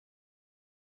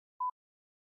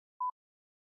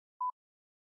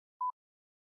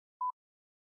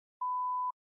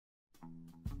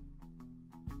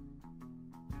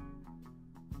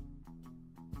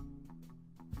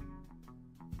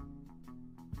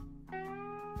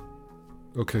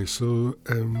Okay, so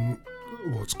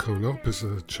what's coming up is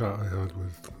a chat I had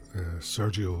with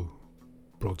Sergio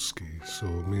Brodsky. So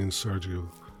me and Sergio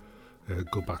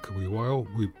go back a wee while.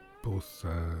 We both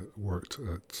worked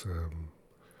at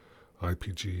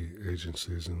IPG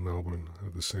agencies in Melbourne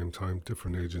at the same time,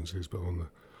 different agencies, but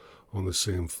on the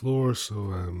same floor.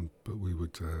 So, but we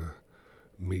would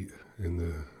meet in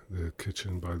the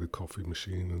kitchen by the coffee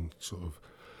machine and sort of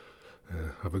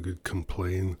have a good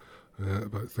complain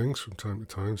about things from time to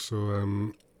time.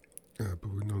 So, but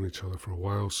we've known each other for a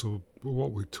while. So,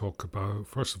 what we talk about,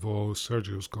 first of all,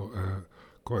 Sergio's got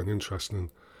quite an interesting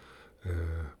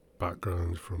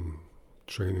background from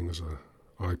training as a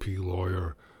IP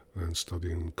lawyer and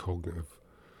studying cognitive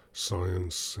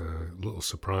science. Little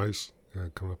surprise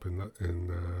coming up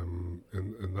in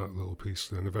in that little piece.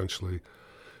 Then eventually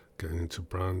getting into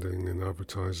branding and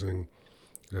advertising.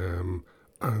 And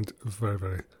a very,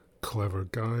 very clever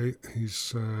guy.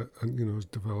 He's and has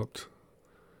developed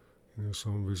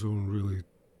some of his own really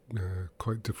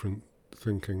quite different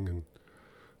thinking and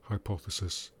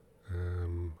hypothesis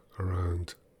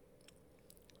around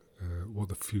what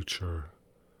the future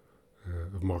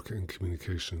of marketing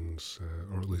communications,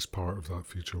 or at least part of that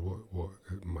future, what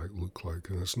it might look like.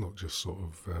 And it's not just sort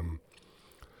of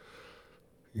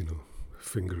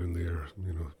finger in the air,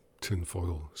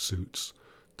 tinfoil suits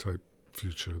type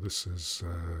future. This is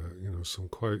some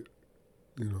quite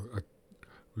I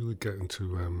really get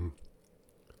into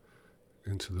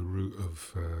the root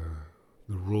of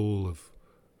the role of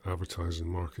advertising,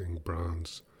 marketing,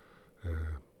 brands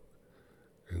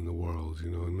in the world.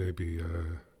 And maybe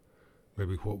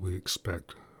what we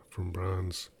expect from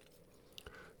brands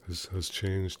has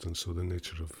changed, and so the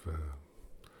nature of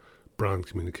brand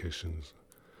communications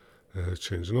has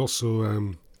changed, and also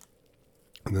and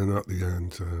then at the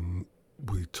end.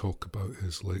 We talk about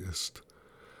his latest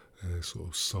sort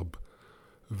of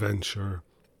sub-venture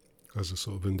as a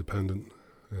sort of independent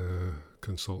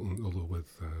consultant, although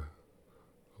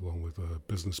along with a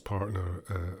business partner,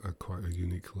 quite a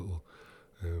unique little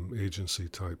agency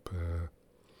type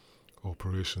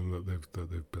operation that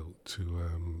they've built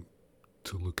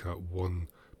to look at one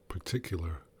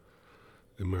particular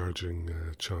emerging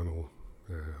channel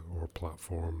or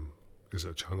platform. Is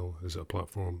it a channel? Is it a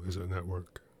platform? Is it a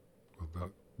network?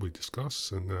 That we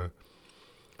discuss, and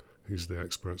he's the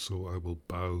expert, so I will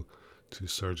bow to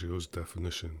Sergio's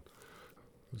definition.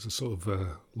 It's a sort of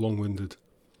long-winded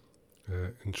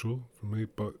intro from me,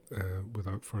 but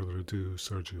without further ado,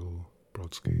 Sergio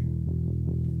Brodsky.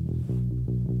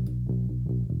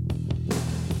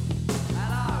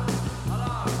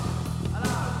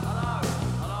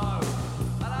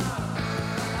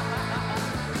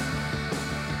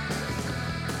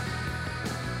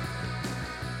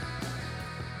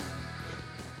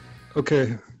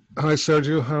 Okay. Hi,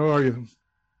 Sergio. How are you?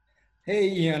 Hey,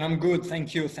 Ian. I'm good.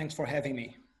 Thank you. Thanks for having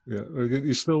me. Yeah. Are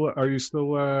you still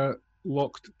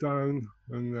locked down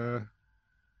and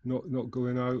not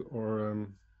going out, or?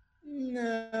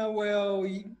 No, well,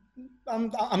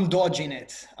 I'm dodging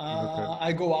it. Okay.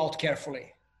 I go out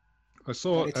carefully, I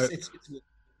saw but it's good.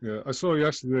 yeah, I saw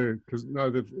yesterday, because now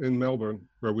they've in Melbourne,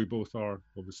 where we both are,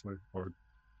 obviously, or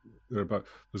thereabout.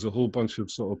 There's a whole bunch of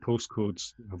sort of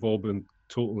postcodes have all been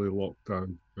totally locked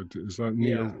down. Is that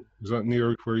near? Yeah. Is that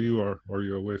near where you are, or are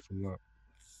you away from that?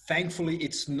 Thankfully,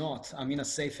 it's not. I'm in a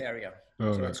safe area,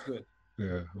 All so right. that's good.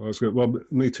 Yeah, well, that's good. Well,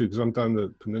 me too, because I'm down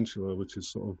the peninsula, which is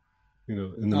sort of, in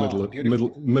the Oh,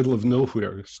 beautiful. middle of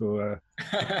nowhere. So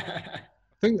I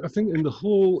think in the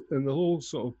whole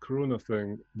sort of Corona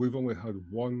thing, we've only had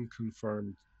one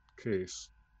confirmed case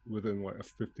within like a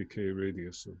 50k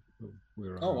radius of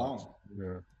where Oh, I am. wow.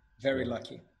 Yeah. Very So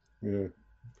lucky. yeah,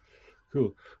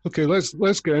 cool. Okay,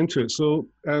 let's get into it. So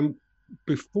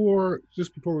before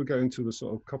we get into the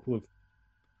sort of couple of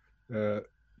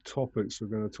topics we're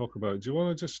going to talk about, do you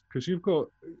want to just, because you've got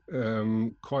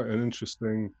quite an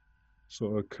interesting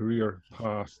sort of career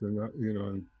path, and that,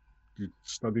 and you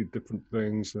studied different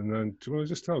things, and then do you want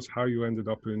to just tell us how you ended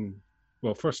up in,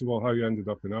 well, first of all, how you ended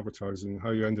up in advertising, how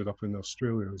you ended up in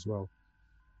Australia as well.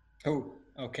 Oh,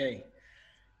 okay.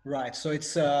 Right. So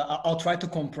it's I'll try to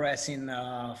compress in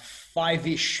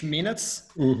 5-ish minutes.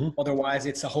 Mm-hmm. Otherwise,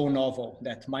 it's a whole novel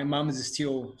that my mom is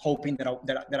still hoping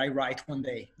that I write one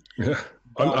day. Yeah,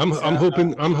 I'm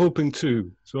But I'm hoping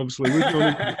too. So obviously we've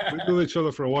known each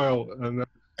other for a while, and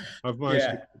I've managed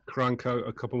to yeah. crank out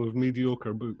a couple of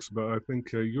mediocre books, but I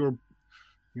think your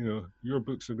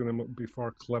books are going to be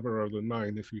far cleverer than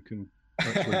mine if you can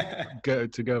actually get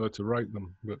it together to write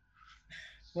them. But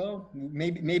Well,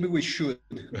 maybe we should.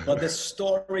 But the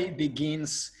story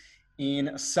begins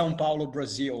in São Paulo,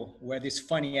 Brazil, where this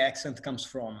funny accent comes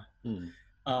from.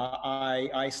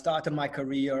 I started my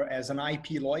career as an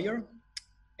IP lawyer.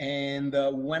 And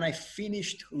when I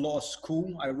finished law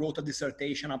school, I wrote a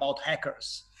dissertation about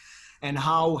hackers and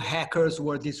how hackers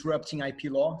were disrupting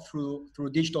IP law through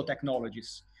digital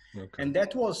technologies. Okay. And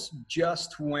that was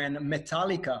just when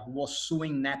Metallica was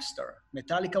suing Napster.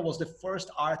 Metallica was the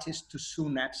first artist to sue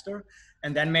Napster,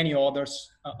 and then many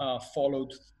others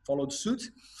followed suit.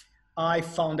 I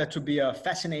found that to be a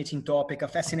fascinating topic, a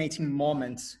fascinating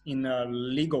moment in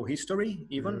legal history,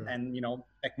 even, and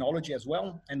technology as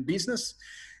well, and business.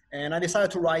 And I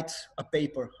decided to write a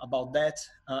paper about that.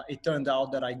 It turned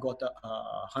out that I got a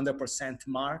 100%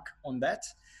 mark on that.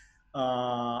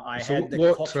 I had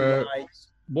the copyright.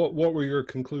 What were your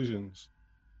conclusions?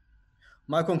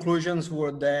 My conclusions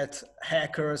were that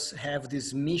hackers have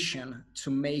this mission to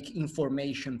make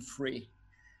information free,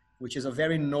 which is a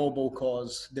very noble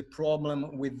cause. The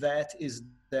problem with that is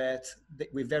that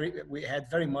we had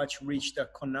very much reached a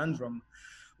conundrum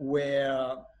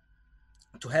where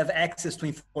to have access to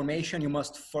information, you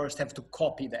must first have to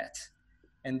copy that.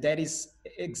 And that is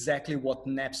exactly what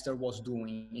Napster was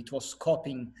doing. It was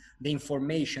copying the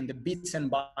information, the bits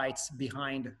and bytes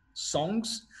behind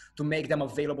songs to make them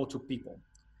available to people.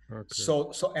 Okay.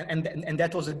 And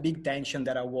that was a big tension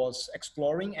that I was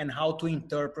exploring, and how to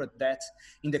interpret that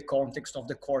in the context of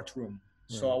the courtroom.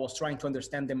 So I was trying to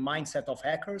understand the mindset of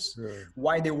hackers,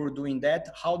 why they were doing that,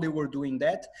 how they were doing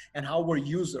that, and how were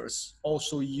users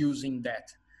also using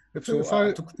that. I was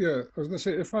going to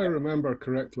say, if I remember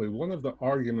correctly, one of the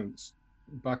arguments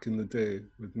back in the day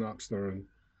with Napster and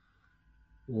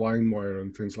LimeWire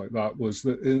and things like that was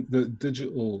that in the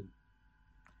digital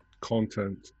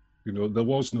content, there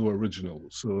was no original,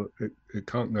 so it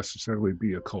can't necessarily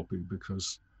be a copy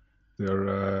because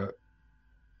they're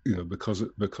because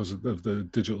of the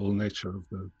digital nature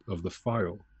of the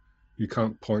file. You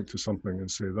can't point to something and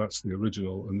say that's the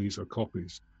original and these are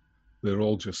copies. They're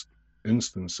all just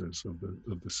instances of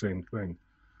the same thing.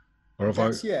 Or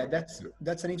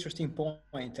that's an interesting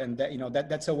point, and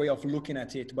that's a way of looking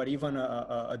at it. But even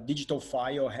a digital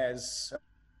file has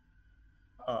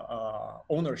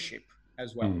ownership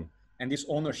as well, and this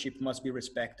ownership must be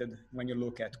respected when you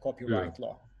look at copyright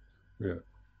law. Yeah.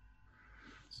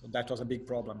 So that was a big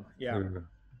problem. Yeah.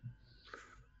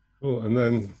 Cool. And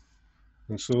then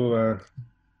next step.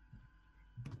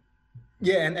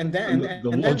 And then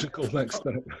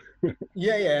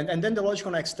the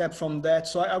logical next step from that.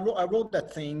 So I wrote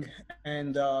that thing,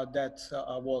 and that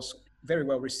was very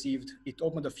well received. It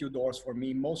opened a few doors for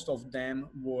me. Most of them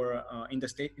were in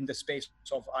the space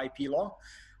of IP law,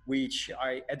 which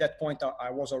at that point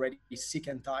I was already sick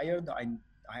and tired. I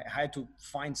had to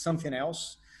find something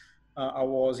else. I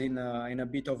was in a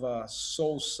bit of a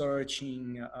soul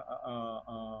searching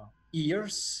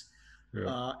years.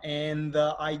 And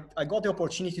I got the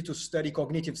opportunity to study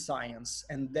cognitive science,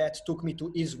 and that took me to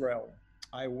Israel.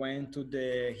 I went to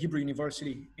the Hebrew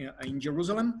University in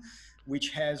Jerusalem, which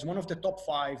has one of the top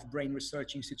 5 brain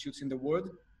research institutes in the world.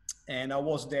 And I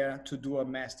was there to do a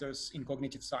master's in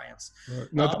cognitive science.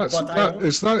 Right. Now,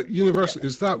 is that university?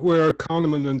 Is that where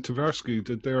Kahneman and Tversky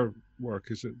did their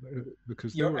work? Is it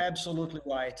because you're absolutely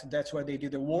right? That's where they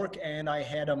did the work. And I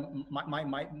had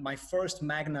my first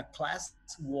Magna class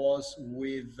was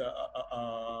with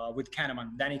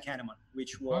Kahneman, Danny Kahneman,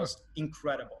 which was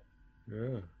incredible.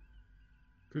 Yeah,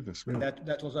 goodness me. And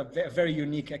that was a very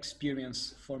unique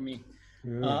experience for me.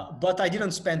 Yeah. But I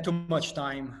didn't spend too much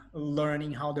time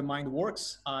learning how the mind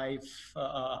works.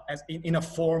 In a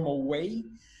formal way.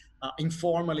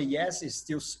 Informally, yes, it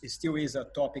still is a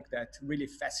topic that really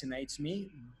fascinates me.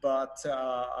 But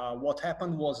what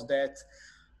happened was that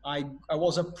I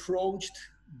was approached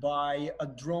by a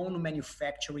drone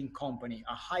manufacturing company,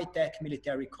 a high-tech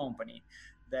military company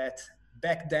that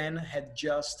back then had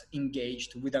just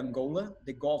engaged with Angola,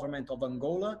 the government of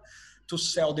Angola, to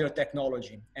sell their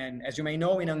technology. And as you may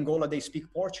know, in Angola, they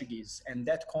speak Portuguese, and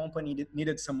that company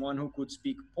needed someone who could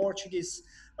speak Portuguese,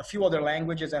 a few other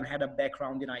languages, and had a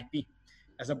background in IP.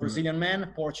 As a Brazilian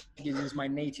man, Portuguese is my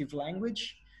native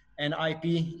language, and IP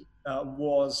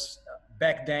was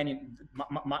back then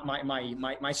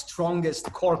my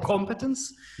strongest core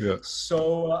competence. Yeah.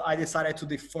 So I decided to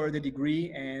defer the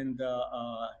degree, and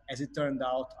as it turned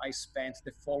out, I spent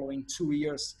the following 2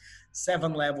 years,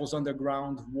 7 levels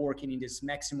underground, working in this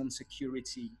maximum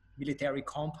security military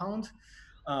compound.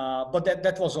 But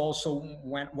that was also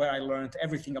where I learned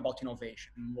everything about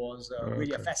innovation. It was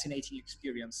really a fascinating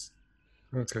experience.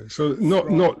 Okay, so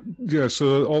From yeah.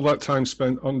 So all that time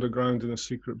spent underground in a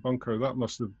secret bunker, that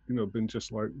must have been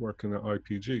just like working at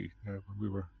IPG when we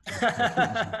were.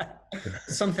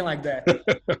 something like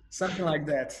that. Something like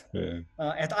that. Yeah,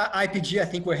 At IPG, I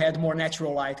think we had more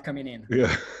natural light coming in.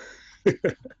 yeah, yeah,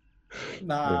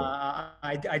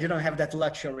 I didn't have that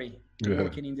luxury yeah,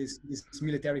 working in this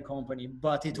military company,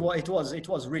 but it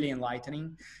was really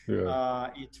enlightening. yeah,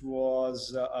 It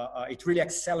really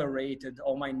accelerated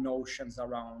all my notions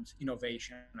around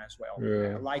innovation as well.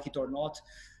 yeah, Like it or not,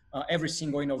 every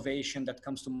single innovation that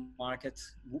comes to market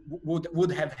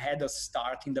would have had a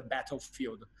start in the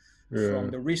battlefield. From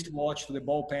yeah, the wristwatch to the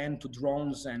ball pen to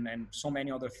drones and so many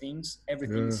other things,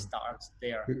 everything yeah, starts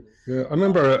there. yeah. I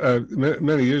remember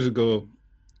many years ago.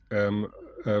 Um,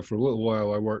 for a little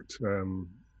while, I worked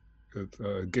at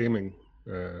a gaming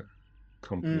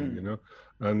company, Mm.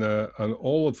 and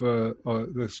all of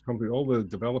this company, all the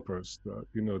developers that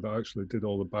that actually did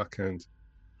all the back end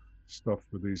stuff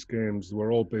for these games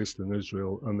were all based in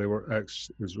Israel, and they were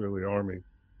ex-Israeli army,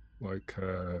 like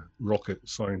rocket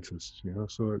scientists.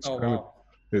 So it's Oh kind of wow.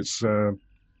 it's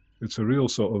it's a real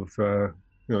sort of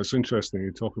it's interesting.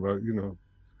 You talk about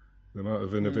the amount of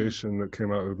Mm. innovation that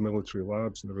came out of military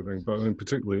labs and everything. But I mean,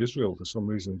 particularly Israel, for some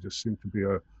reason, just seemed to be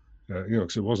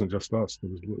because it wasn't just us. There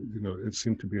was, it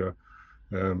seemed to be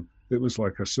it was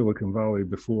like a Silicon Valley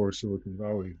before Silicon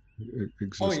Valley Oh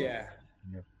existed. yeah.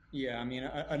 Yeah. Yeah, I mean,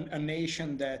 a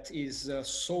nation that is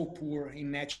so poor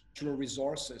in natural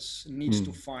resources needs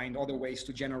to Mm, find other ways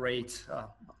to generate,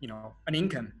 an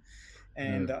income,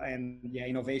 yeah. and yeah,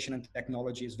 innovation and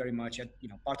technology is very much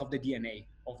part of the DNA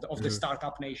of the Yeah.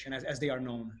 startup nation as they are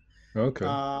known. Okay.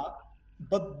 Uh,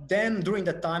 but then during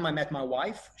that time, I met my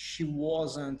wife. She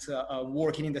wasn't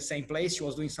working in the same place. She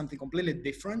was doing something completely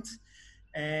different.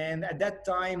 And at that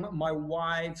time, my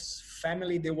wife's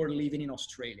family, they were living in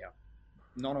Australia.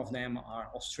 None of them are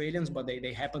Australians, but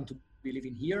they happen to be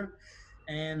living here.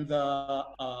 And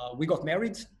we got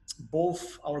married. Both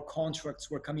our contracts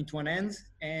were coming to an end,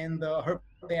 and her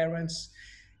parents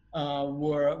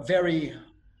were very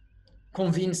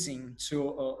convincing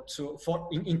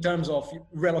in terms of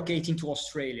relocating to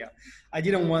Australia. I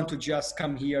didn't want to just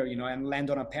come here, and land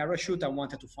on a parachute. I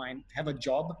wanted to have a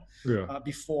job Yeah.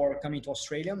 before coming to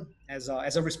Australia as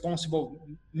a responsible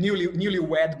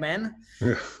newlywed man.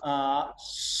 Yeah.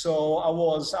 So I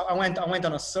went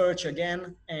on a search again,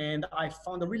 and I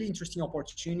found a really interesting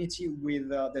opportunity with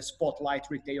the Spotlight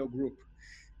Retail Group.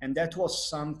 And that was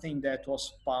something that was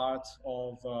part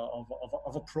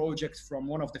of a project from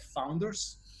one of the founders,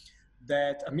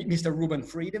 that Mr. Ruben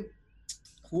Fried,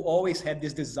 who always had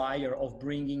this desire of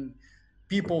bringing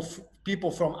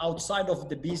people from outside of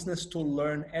the business to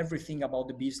learn everything about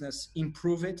the business,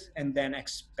 improve it, and then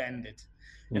expand it.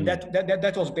 And Mm,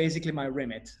 that was basically my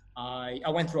remit. I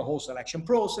went through a whole selection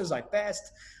process. I passed,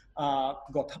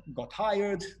 got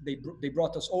hired. They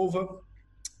brought us over,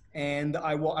 and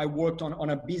I worked on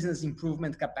a business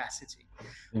improvement capacity.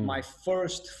 mm, My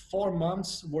first 4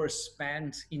 months were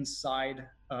spent inside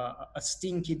a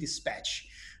Stinky dispatch.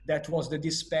 That was the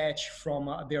dispatch from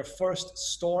their first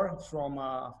store from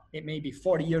maybe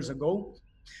 40 years ago.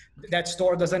 That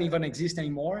store doesn't even exist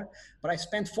anymore, but I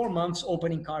spent 4 months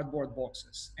opening cardboard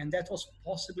boxes. And that was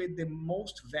possibly the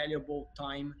most valuable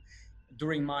time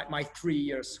during my 3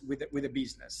 years with the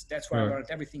business. That's where I right. learned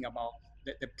everything about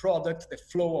the product, the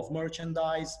flow of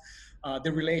merchandise,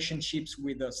 the relationships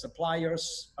with the suppliers,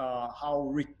 how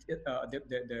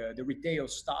the retail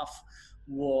staff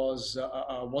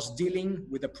was dealing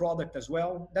with the product as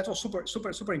well. That was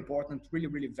super important, really,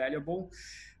 really valuable.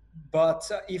 But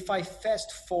if I fast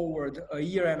forward a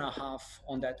year and a half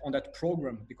on that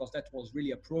program, because that was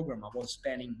really a program, I was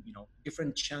spending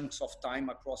different chunks of time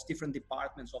across different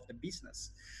departments of the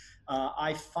business.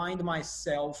 I find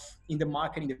myself in the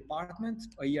marketing department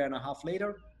a year and a half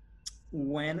later,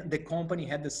 when the company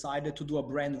had decided to do a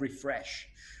brand refresh.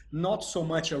 Not so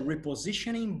much a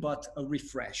repositioning, but a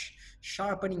refresh,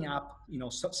 sharpening up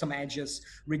some edges,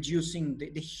 reducing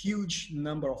the huge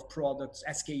number of products,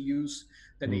 SKUs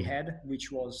that they Mm, had,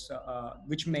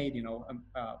 which made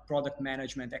product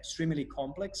management extremely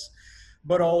complex,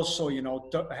 but also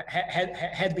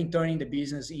had been turning the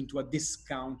business into a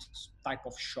discount type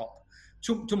of shop.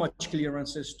 Too much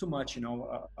clearances, too much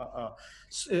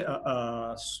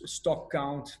stock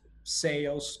count,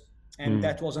 sales, and mm,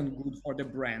 that wasn't good for the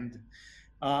brand.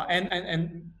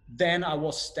 And then I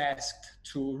was tasked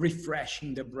to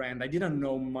refreshing the brand. I didn't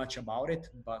know much about it,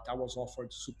 but I was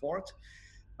offered support.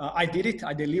 I did it.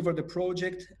 I delivered the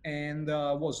project, and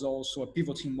was also a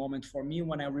pivoting moment for me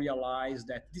when I realized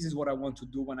that this is what I want to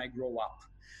do when I grow up.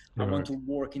 I want Right. to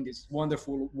work in this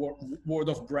wonderful world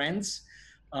of brands.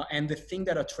 And the thing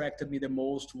that attracted me the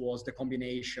most was the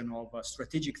combination of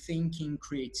strategic thinking,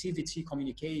 creativity,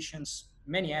 communications,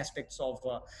 many aspects of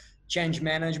change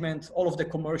management, all of the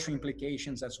commercial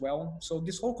implications as well. So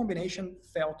this whole combination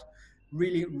felt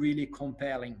really, really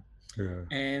compelling. Yeah.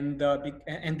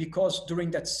 And because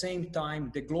during that same time,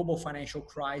 the global financial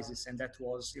crisis, and that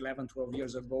was 11, 12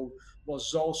 years ago,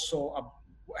 was also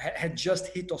had just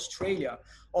hit Australia.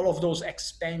 All of those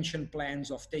expansion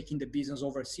plans of taking the business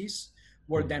overseas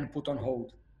were then put on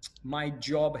hold. My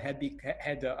job had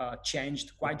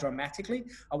changed quite dramatically.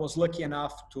 I was lucky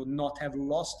enough to not have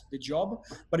lost the job,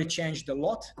 but it changed a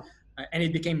lot, and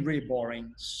it became really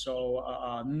boring. So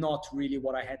not really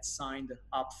what I had signed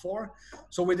up for.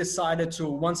 So we decided to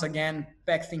once again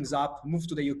pack things up, move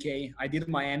to the UK. I did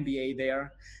my MBA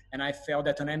there, and I felt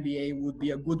that an MBA would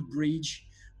be a good bridge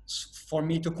for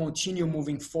me to continue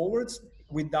moving forward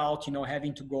without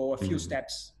having to go a few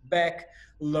steps back,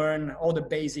 learn all the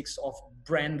basics of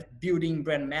brand building,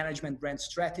 brand management, brand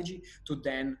strategy, to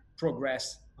then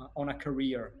progress on a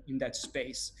career in that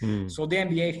space. So the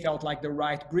MBA felt like the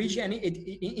right bridge, and it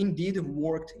indeed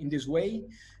worked in this way,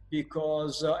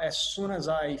 because as soon as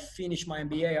I finished my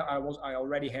MBA, I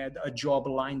already had a job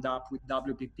lined up with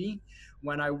WPP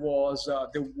when I was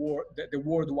the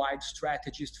worldwide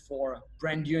strategist for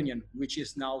Brand Union, which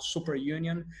is now Super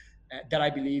Union, that I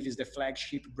believe is the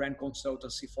flagship brand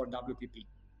consultancy for WPP.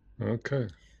 Okay.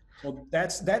 So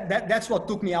that's what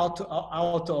took me out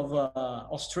of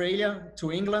Australia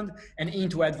to England and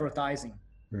into advertising.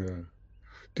 Yeah.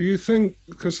 Do you think,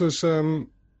 because there's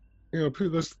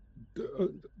there's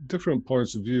different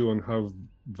points of view on how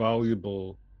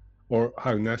valuable or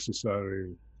how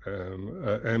necessary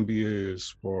MBA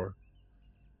is for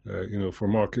for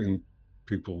marketing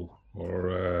people,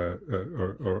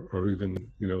 or even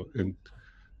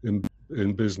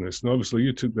in business. And obviously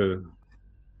you took the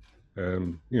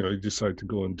you decided to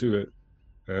go and do it,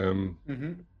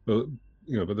 but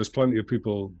but there's plenty of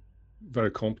people,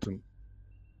 very competent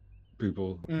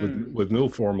people with no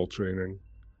formal training,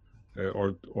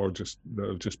 or just that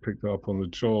have just picked up on the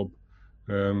job.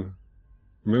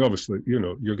 I mean, obviously,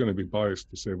 you're going to be biased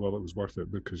to say, well, it was worth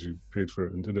it because you paid for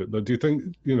it and did it. But do you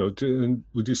think,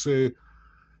 would you say,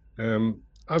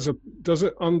 does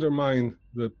it undermine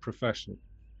the profession,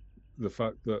 the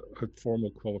fact that a formal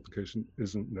qualification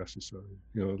isn't necessary?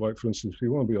 Like, for instance, if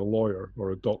you want to be a lawyer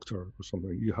or a doctor or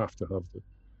something, you have to have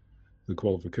the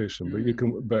qualification.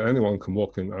 But anyone can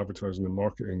walk in advertising and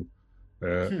marketing,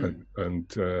 and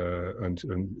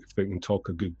if they can talk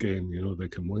a good game, they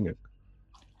can wing it.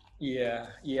 Yeah.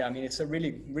 I mean, it's a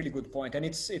really, really good point, and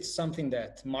it's something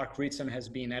that Mark Ritson has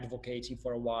been advocating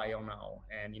for a while now,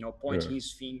 and pointing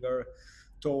his finger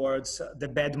towards the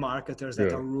bad marketers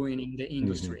that are ruining the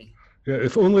industry. Yeah,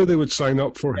 if only they would sign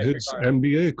up for his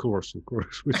MBA course, of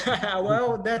course.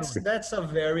 Well, that's a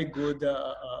very good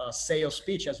sales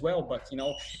pitch as well, but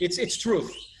it's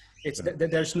truth.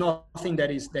 There's nothing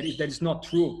that is not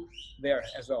true there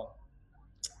as well.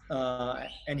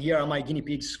 And here are my guinea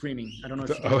pigs screaming. I don't know if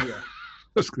you can hear.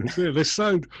 I was going to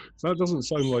say, that doesn't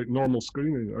sound like normal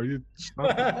screaming. Are you?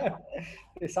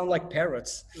 They sound like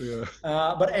parrots. Yeah.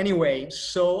 But anyway,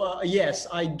 so yes,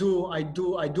 I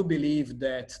do believe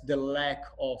that the lack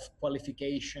of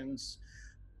qualifications,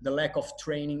 the lack of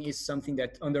training is something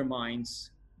that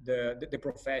undermines the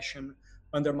profession,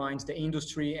 undermines the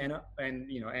industry,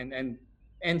 and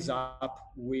ends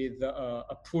up with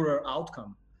a poorer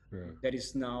outcome. Yeah. That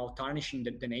is now tarnishing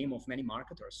the name of many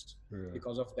marketers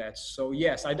because of that. So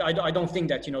yes, I don't think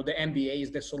that the MBA is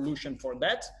the solution for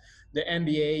that. The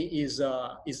MBA is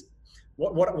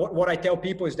what I tell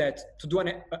people is that doing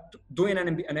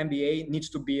an MBA needs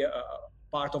to be a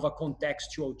part of a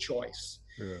contextual choice.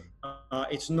 Yeah.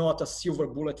 It's not a silver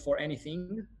bullet for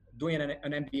anything. Doing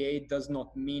an MBA does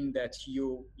not mean that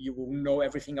you will know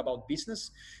everything about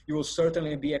business. You will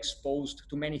certainly be exposed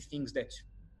to many things that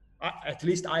at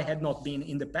least I had not been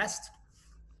in the past,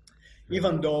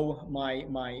 even though my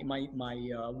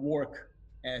work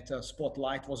at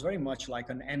Spotlight was very much like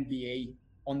an MBA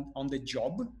on the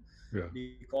job,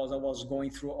 because I was going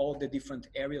through all the different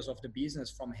areas of the business,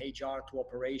 from HR to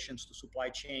operations to supply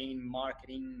chain,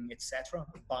 marketing, etc.,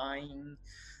 buying,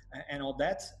 and all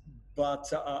that. But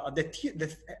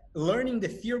learning the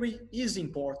theory is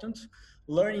important.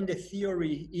 Learning the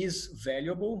theory is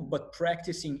valuable, but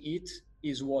practicing it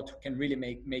is what can really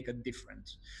make a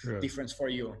difference for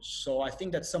you. So I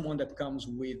think that someone that comes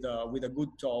with a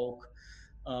good talk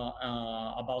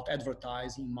about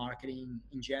advertising, marketing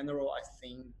in general, I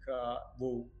think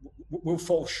will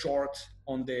fall short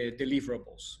on the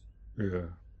deliverables. Yeah.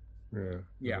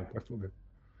 Yeah, definitely.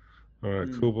 All right,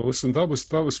 Mm. cool. Well, listen, that was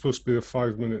supposed to be a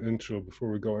 5-minute intro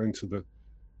before we got into the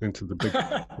big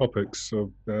topics.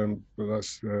 So, but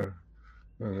that's I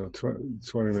don't know,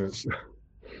 20 minutes.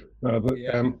 But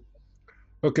Yeah.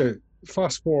 okay,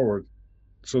 fast forward.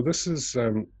 So this is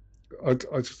I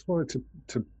just wanted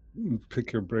to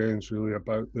pick your brains really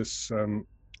about this.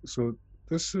 So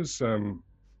this is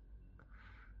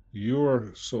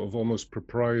your sort of almost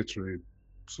proprietary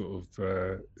sort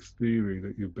of theory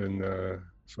that you've been.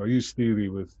 So I use theory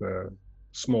with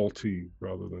small t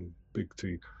rather than big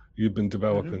T. You've been Hmm.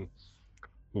 developing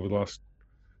over the last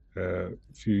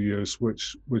few years,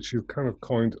 which you've kind of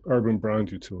coined urban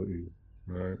brand utility,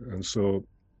 right? And so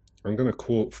I'm going to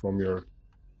quote from your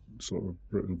sort of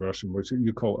written version, which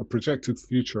you call a projected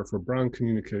future for brand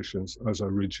communications as a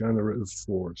regenerative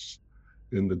force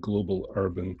in the global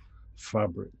urban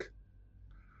fabric.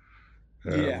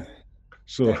 Yeah. Um,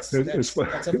 so it's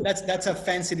That's a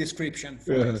fancy description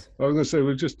for yeah. it. I was going to say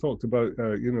we've just talked about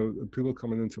people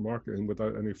coming into marketing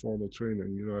without any formal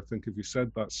training. I think if you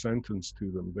said that sentence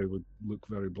to them, they would look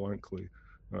very blankly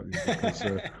at you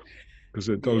because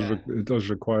Yeah. it does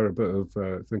require a bit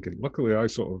of thinking. Luckily, I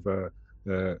sort of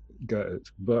get it,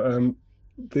 but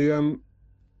the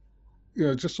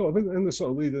just sort of in the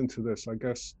sort of lead into this, I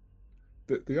guess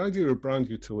the idea of brand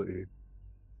utility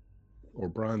or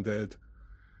branded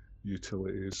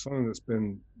utility is something that's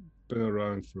been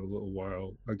around for a little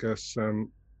while. I guess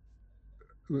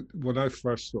when I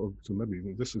first sort of, so maybe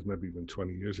even this is maybe even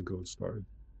 20 years ago, started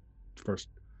first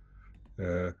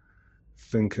uh,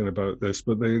 thinking about this.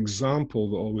 But the example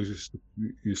that always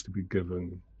used to be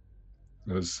given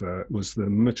as was the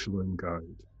Michelin Guide,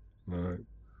 right?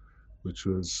 Which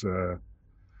was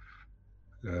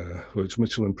which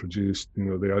Michelin produced.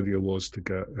 The idea was to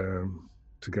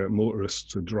get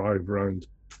motorists to drive around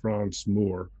France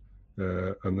more,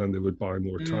 and then they would buy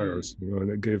more Mm. tires. And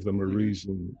it gave them a Hmm.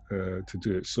 reason to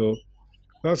do it. So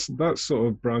that's sort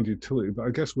of brand utility. But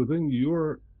I guess within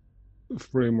your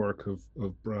framework of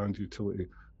brand utility,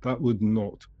 that would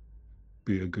not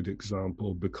be a good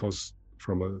example because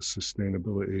from a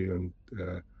sustainability and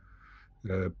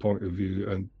point of view,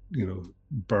 and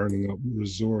burning up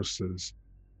resources,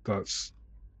 that's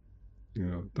you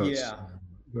know that's Yeah.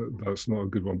 that's not a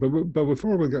good one. But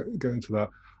before we get into that,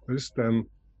 I just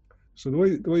so the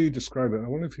way you describe it, I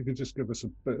wonder if you could just give us a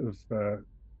bit of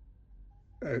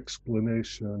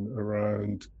explanation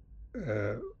around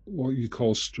what you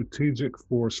call strategic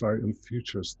foresight and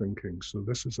futures thinking. So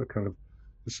this is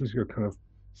your kind of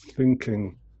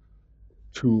thinking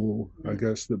tool, I Mm.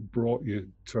 guess, that brought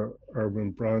you to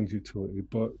urban brand utility.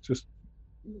 But just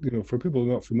for people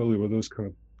not familiar with those kind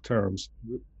of terms,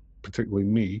 particularly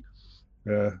me,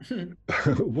 uh,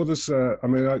 what is? I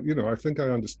mean, I think I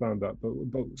understand that,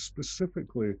 but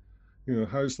specifically,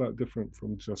 how's that different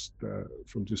from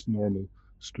just normal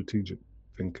strategic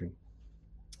thinking?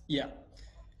 Yeah.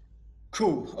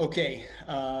 Cool. Okay.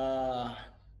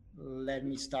 Let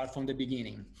me start from the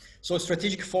beginning. So,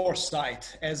 strategic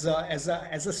foresight. As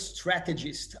a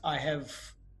strategist, I have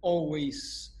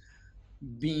always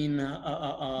been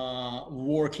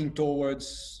working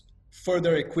towards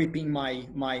further equipping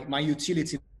my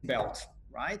utility belt.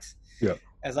 Right. Yeah,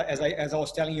 As I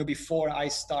was telling you before, I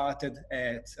started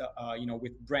at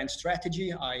with brand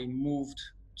strategy. I moved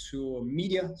to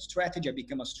media strategy. I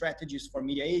became a strategist for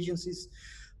media agencies.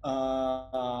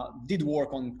 Did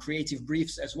work on creative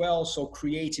briefs as well, so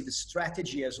creative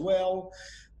strategy as well.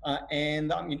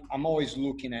 And I mean, I'm always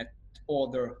looking at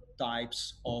other types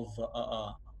of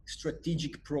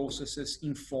strategic processes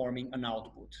informing an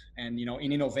output. And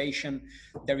in innovation,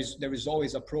 there is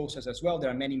always a process as well. There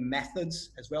are many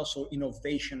methods as well. So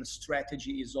innovation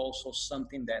strategy is also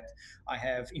something that I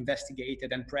have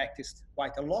investigated and practiced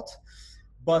quite a lot.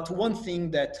 But one thing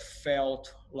that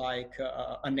felt like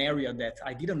an area that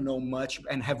I didn't know much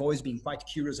and have always been quite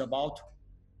curious about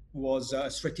was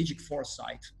strategic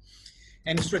foresight.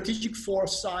 And strategic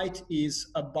foresight is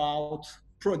about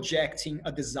projecting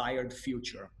a desired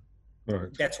future. right.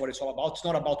 That's what it's all about. It's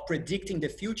not about predicting the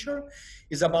future.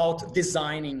 It's about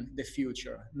designing the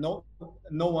future. No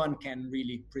one can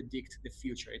really predict the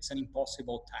future. It's an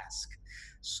impossible task.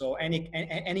 So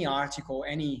any article,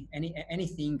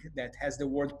 anything that has the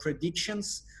word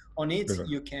predictions on it, Yeah,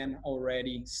 you can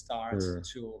already start yeah,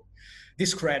 to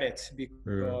discredit, yeah.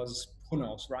 because who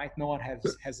knows, right? No one has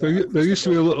a There crystal used to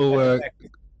be a ball little. that exactly.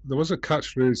 There was a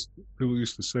catchphrase people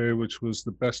used to say, which was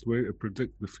the best way to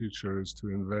predict the future is to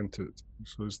invent it.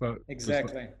 So is that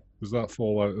Exactly. does that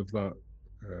fall out of that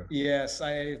Yes,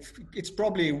 it's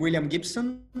probably William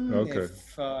Gibson. Okay.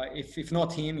 If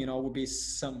not him, would be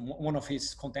one of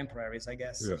his contemporaries, I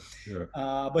guess. Yeah.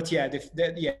 Yeah. But yeah,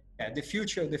 the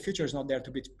future is not there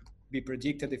to be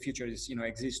predicted. The future is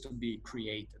exists to be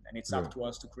created, and it's up to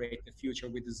us to create the future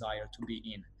we desire to be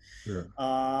in. Yeah.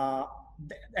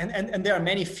 And there are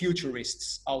many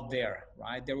futurists out there,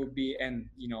 right? There will be, and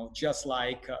just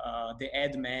like the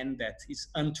ad man that is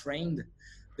untrained,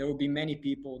 there will be many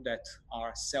people that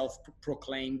are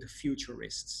self-proclaimed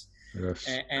futurists. Yes.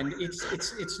 And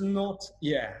it's not,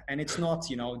 and it's not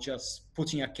just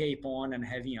putting a cape on and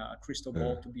having a crystal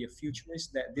ball to be a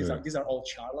futurist. That these are all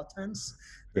charlatans.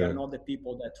 They are not the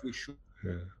people that we should.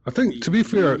 Yeah, I think to be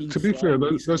fair,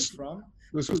 there's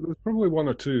probably one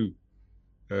or two,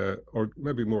 or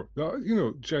maybe more.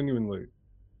 Genuinely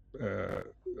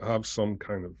have some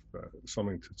kind of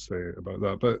something to say about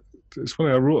that. But it's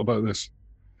funny. I wrote about this,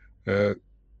 the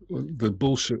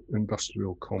bullshit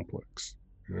industrial complex.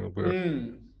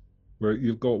 Where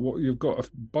you've got a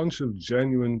bunch of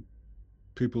genuine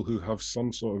people who have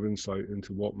some sort of insight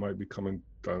into what might be coming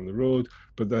down the road,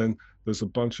 but then there's a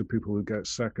bunch of people who get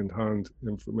second-hand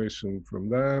information from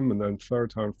them, and then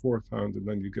third-hand, fourth-hand, and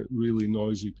then you get really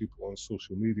noisy people on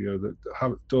social media that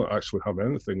don't actually have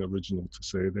anything original to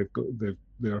say.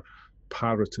 They're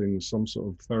parroting some sort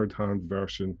of third-hand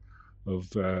version of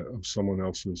someone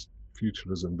else's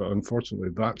futurism. But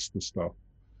unfortunately, that's the stuff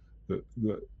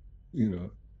that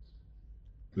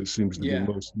seems to be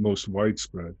most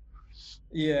widespread.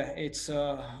 Yeah, it's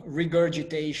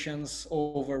regurgitations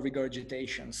over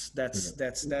regurgitations.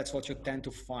 That's what you tend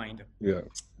to find. Yeah.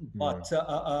 But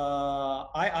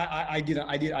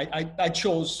I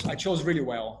chose really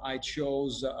well. I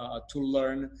chose to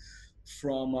learn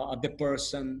from the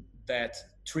person that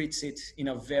treats it in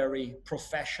a very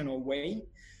professional way.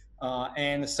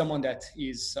 And someone that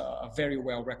is very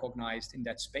well recognized in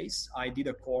that space. I did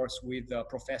a course with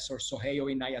Professor Soheil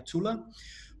Inayatullah,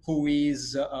 who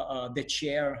is the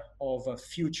chair of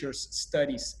futures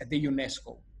studies at the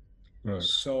UNESCO. Right.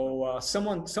 So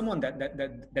someone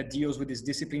that deals with this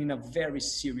discipline in a very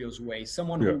serious way.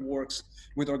 Someone who works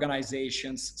with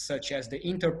organizations such as the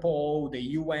Interpol, the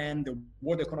UN, the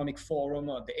World Economic Forum,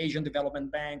 the Asian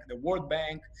Development Bank, the World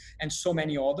Bank, and so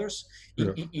many others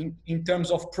in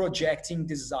terms of projecting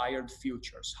desired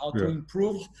futures, how to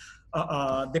improve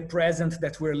the present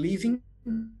that we're living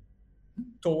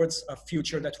towards a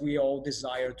future that we all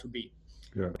desire to be.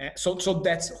 So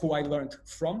that's who I learned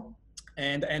from,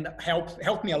 and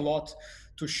helped me a lot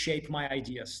to shape my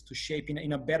ideas, to shape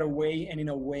in a better way, and in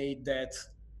a way that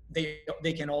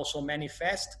they can also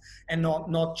manifest and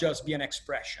not just be an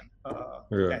expression.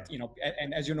 That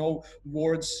and as you know,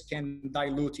 words can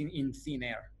dilute in thin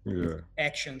air.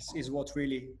 Actions is what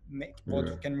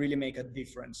can really make a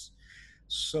difference.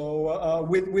 So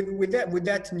with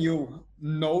that new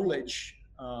knowledge,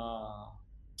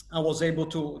 I was able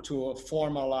to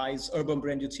formalize urban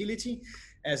brand utility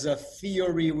as a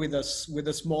theory with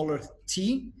a smaller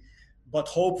t, but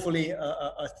hopefully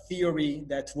a theory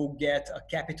that will get a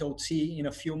capital T in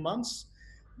a few months,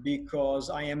 because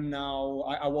I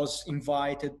was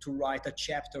invited to write a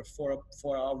chapter for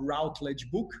a Routledge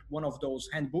book, one of those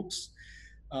handbooks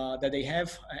that they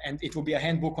have, and it will be a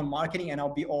handbook on marketing, and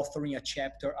I'll be authoring a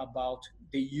chapter about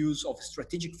the use of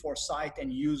strategic foresight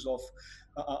and use of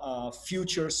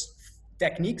futures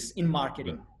techniques in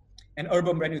marketing. And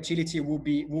urban brand utility will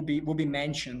be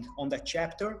mentioned on that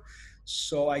chapter.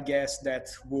 So I guess that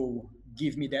will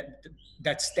give me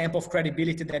that stamp of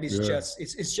credibility that is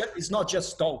it's not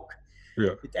just talk.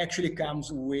 It actually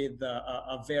comes with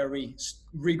a very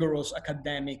rigorous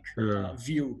academic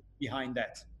view behind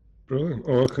that. Brilliant.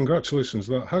 Well, congratulations.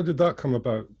 How did that come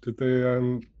about? Did they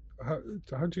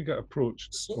how did you get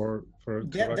approached for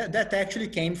that actually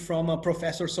came from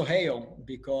Professor Soheil,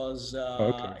 because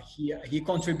he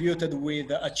contributed with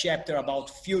a chapter about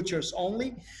futures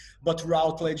only, but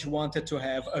Routledge wanted to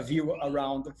have a view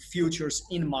around futures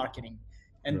in marketing,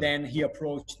 and then he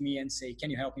approached me and said,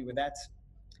 "Can you help me with that?"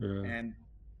 And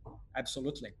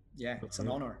absolutely, it's an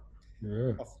honor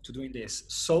to doing this.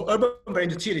 So urban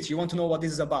brand utility, you want to know what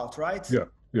this is about, right?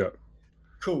 Yeah.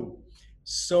 Cool.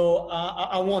 So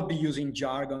I won't be using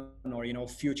jargon or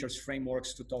futures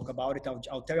frameworks to talk about it.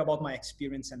 I'll tell you about my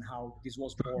experience and how this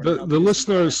was born. The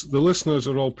listeners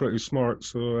are all pretty smart,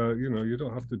 so you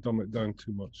don't have to dumb it down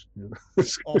too much.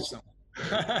 Awesome.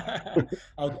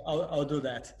 I'll do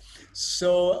that.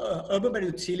 So urban air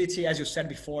utility, as you said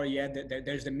before, yeah,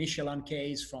 there's the Michelin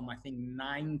case from I think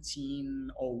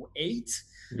 1908,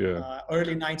 Yeah.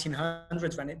 early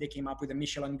 1900s when they came up with the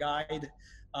Michelin Guide,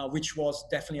 which was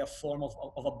definitely a form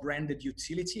of a branded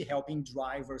utility, helping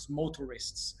drivers,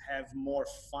 motorists have more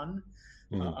fun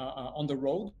on the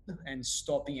road and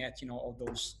stopping at all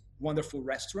those wonderful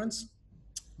restaurants.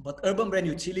 But urban brand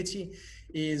utility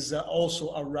is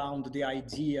also around the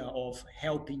idea of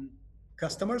helping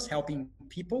customers, helping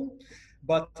people,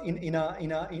 but in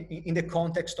the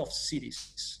context of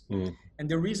cities. And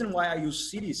the reason why I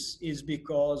use cities is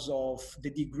because of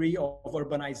the degree of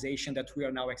urbanization that we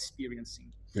are now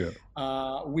experiencing. Yeah.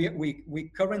 We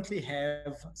currently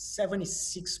have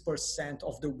 76%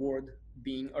 of the world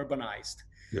being urbanized.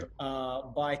 Yeah.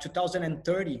 By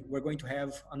 2030, we're going to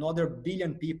have another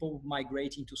billion people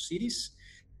migrating to cities.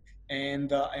 And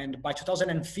by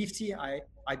 2050, I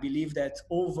believe that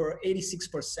over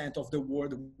 86% of the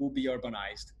world will be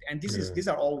urbanized. And these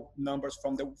are all numbers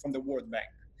from the World Bank.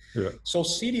 Yeah. So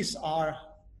cities are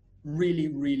really,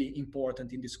 really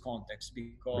important in this context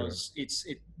because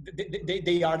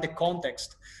they are the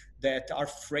context that are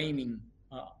framing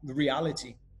the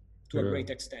reality to a great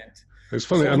extent. It's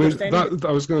funny. I mean, that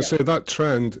I was going to say that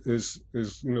trend is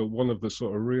one of the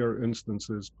sort of rare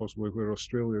instances possibly where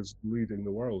Australia is leading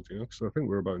the world. So I think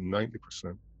we're about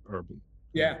 90% urban.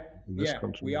 Yeah, in this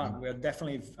country. we are. We are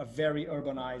definitely a very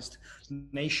urbanized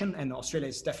nation, and Australia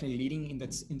is definitely leading in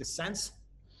the sense.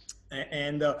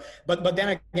 And but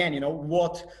then again,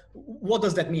 what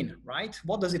does that mean, right?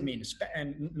 What does it mean?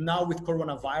 And now with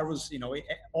coronavirus,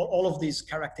 all of these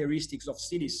characteristics of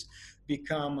cities have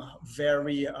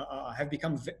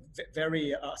become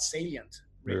very salient,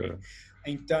 really,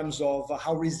 in terms of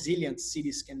how resilient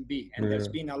cities can be. And there's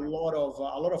been a lot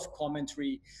of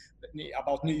commentary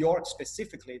about New York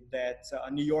specifically, that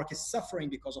New York is suffering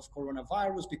because of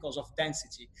coronavirus, because of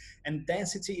density. And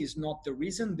density is not the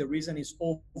reason. The reason is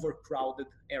overcrowded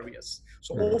areas.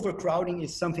 So overcrowding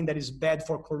is something that is bad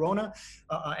for corona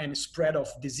and spread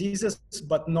of diseases,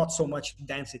 but not so much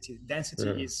density.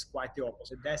 Density is quite the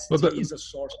opposite. Density is a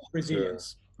source of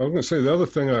resilience. I was going to say the other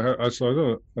thing I heard, so I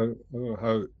don't know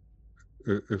how,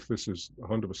 if this is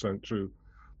 100% true,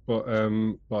 but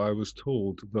I was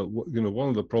told that one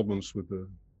of the problems with the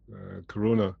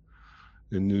corona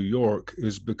in New York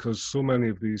is because so many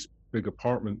of these big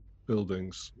apartment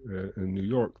buildings in New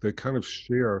York, they kind of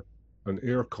share an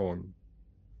aircon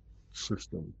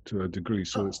system to a degree.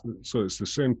 So it's the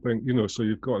same thing, so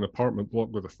you've got an apartment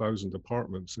block with 1,000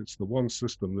 apartments. It's the one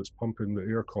system that's pumping the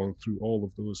aircon through all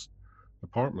of those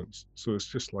apartments. So it's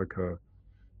just like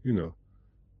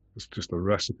it's just a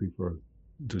recipe for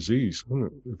disease, isn't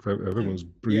it? If everyone's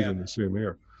breathing the same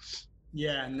air.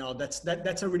 Yeah, no, that's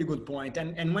a really good point.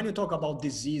 And when you talk about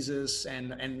diseases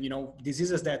and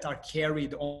diseases that are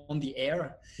carried on the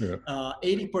air,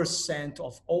 80%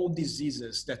 of all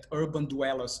diseases that urban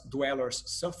dwellers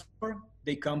suffer,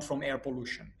 they come from air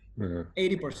pollution.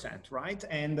 80%, right?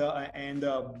 And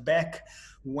back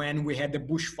when we had the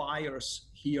bushfires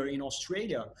here in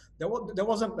Australia, there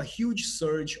was a huge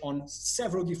surge on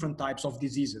several different types of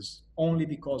diseases only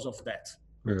because of that.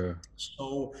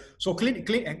 So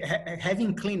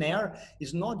having clean air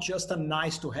is not just a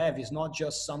nice to have. It's not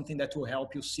just something that will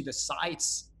help you see the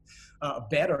sights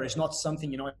better. It's not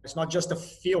something, it's not just a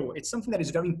feel. It's something that is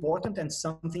very important and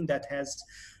something that has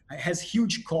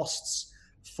huge costs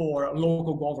for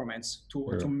local governments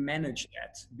to manage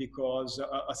that, because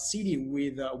a city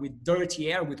with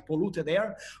dirty air, with polluted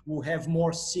air, will have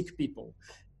more sick people,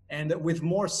 and with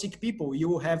more sick people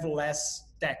you have less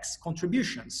tax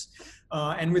contributions,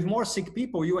 and with more sick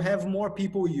people you have more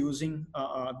people using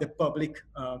the public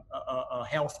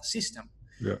health system.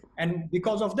 And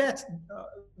because of that,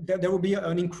 there will be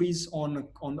an increase on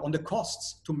the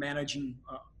costs to managing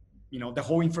the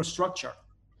whole infrastructure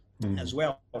as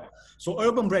well. So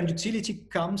urban brand utility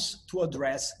comes to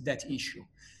address that issue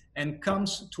and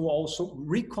comes to also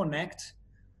reconnect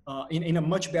in a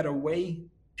much better way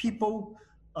people,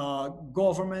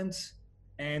 governments,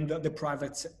 and the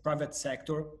private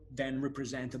sector than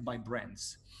represented by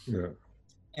brands.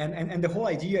 And the whole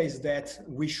idea is that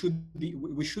we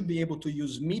should be able to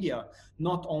use media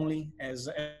not only as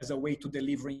a way to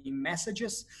delivering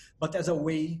messages, but as a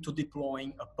way to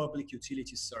deploying a public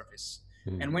utility service.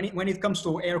 And when it comes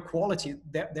to air quality,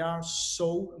 there are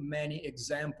so many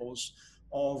examples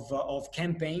of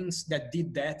campaigns that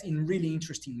did that in really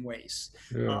interesting ways.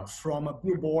 Yeah. From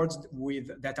billboards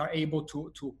that are able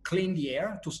to clean the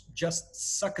air, to just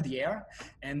suck the air.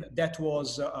 And that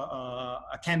was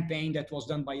a campaign that was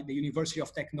done by the University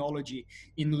of Technology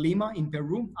in Lima, in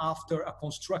Peru, after a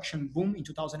construction boom in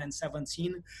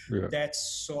 2017 that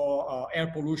saw air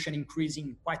pollution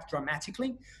increasing quite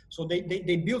dramatically. So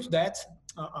they built that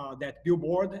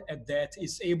billboard that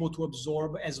is able to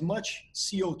absorb as much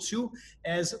CO2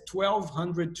 as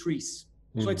 1,200 trees.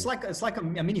 So it's like a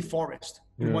mini forest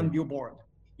in one billboard.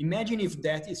 Imagine if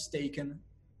that is taken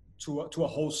to a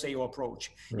wholesale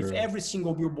approach. If every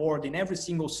single billboard in every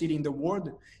single city in the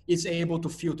world is able to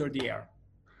filter the air.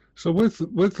 So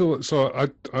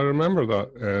I remember that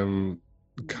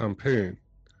campaign,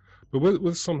 but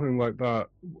with something like that,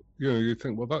 you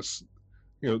think, well, that's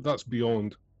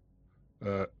beyond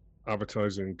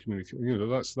advertising, community.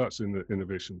 That's in the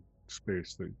innovation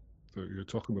space that you're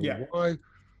talking about. Yeah. Why?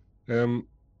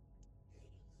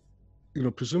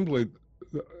 Presumably,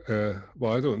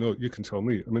 well, I don't know. You can tell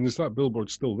me. I mean, is that billboard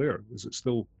still there? Is it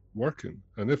still working?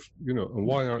 And if and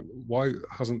why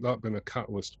hasn't that been a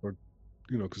catalyst for,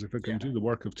 because if it can do the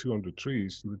work of 200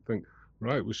 trees, you would think,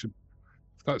 right, we should.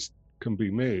 If that can be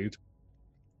made.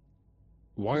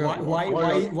 Why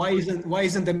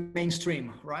isn't the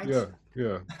mainstream, right?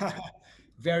 Yeah.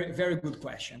 Very, very good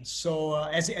question. So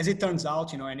as it turns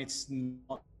out, and it's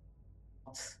not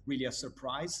really a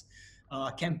surprise,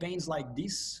 campaigns like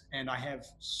this, and I have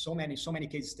so many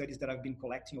case studies that I've been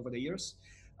collecting over the years.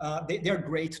 They're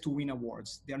great to win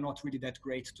awards. They're not really that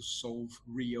great to solve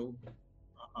real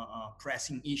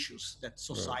pressing issues that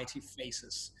society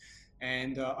faces,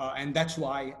 and that's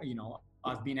why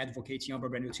I've been advocating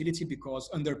Umbrella Brand Utility, because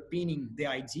underpinning the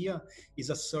idea is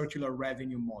a circular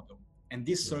revenue model. And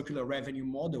this circular revenue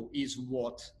model is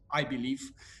what I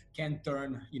believe can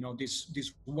turn,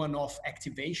 these one-off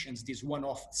activations, these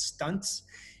one-off stunts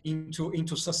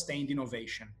into sustained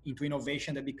innovation, into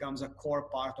innovation that becomes a core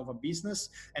part of a business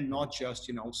and not just,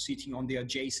 sitting on the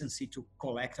adjacency to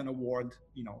collect an award,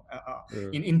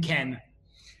 in Cannes.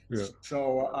 Yeah.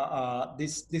 So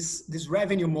this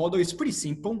revenue model is pretty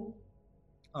simple.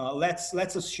 Let's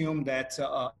assume that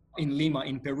in Lima,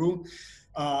 in Peru,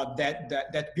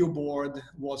 that billboard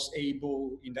was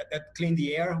able, that Clean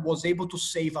the Air was able to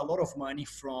save a lot of money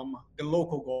from the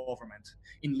local government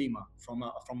in Lima, from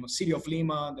the city of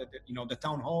Lima, the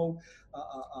town hall.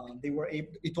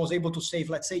 It was able to save,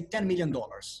 let's say, $10 million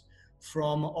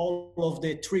from all of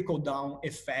the trickle-down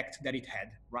effect that it had,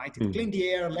 right? It cleaned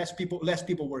the air, less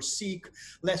people were sick,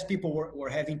 less people were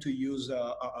having to use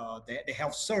the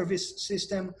health service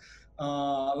system,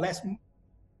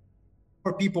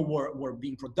 more people were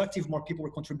being productive, more people were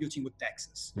contributing with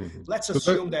taxes. Let's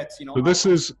assume that. So this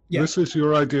is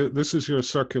your idea. This is your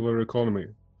circular economy.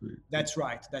 That's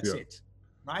right. That's it.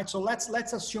 Right. So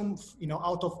let's assume,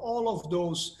 out of all of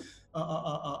those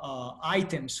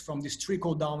items from this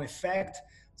trickle down effect,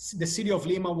 the city of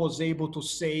Lima was able to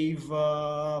save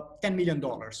 $10 million,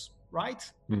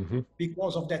 right?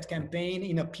 Because of that campaign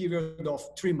in a period of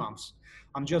 3 months.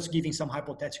 I'm just giving some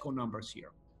hypothetical numbers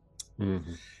here.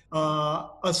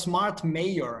 A smart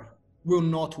mayor will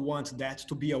not want that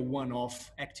to be a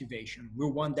one-off activation.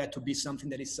 We'll want that to be something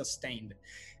that is sustained.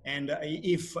 And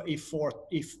if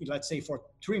let's say for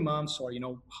 3 months, or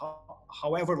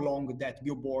however long that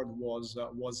billboard was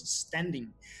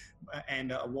standing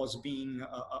and was being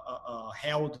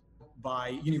held by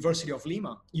University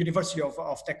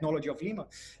of Technology of Lima,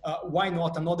 why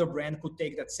not another brand could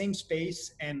take that same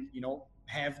space and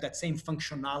have that same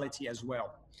functionality as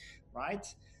well, right?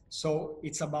 So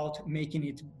it's about making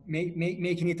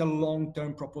it a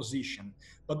long-term proposition.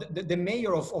 But the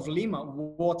mayor of Lima,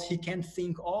 what he can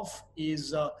think of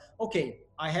is, okay,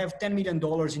 I have $10 million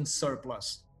in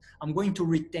surplus. I'm going to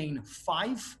retain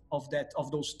 5 of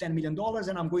those $10 million,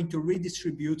 and I'm going to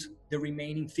redistribute the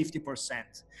remaining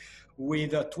 50%,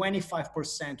 with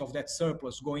 25% of that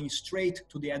surplus going straight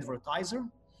to the advertiser,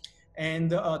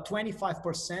 and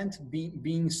 25%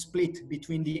 being split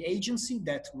between the agency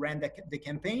that ran the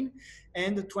campaign,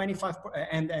 and the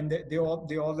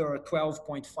the other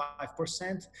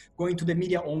 12.5% going to the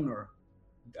media owner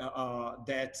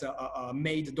that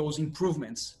made those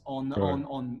improvements on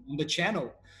the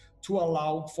channel to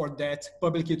allow for that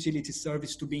public utility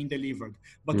service to be delivered.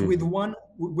 But with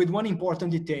one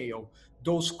important detail: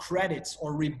 those credits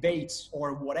or rebates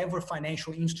or whatever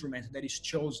financial instrument that is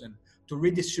chosen to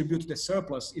redistribute the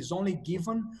surplus is only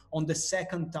given on the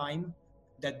second time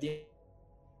that the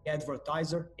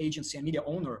advertiser, agency, and media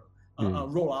owner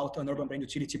roll out an urban brand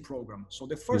utility program. So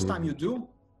the first time you do,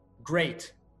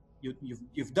 great,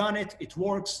 you've done it, it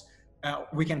works.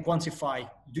 we can quantify.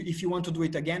 If you want to do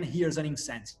it again, here's an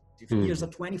incentive. Here's a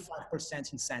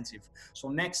 25% incentive. So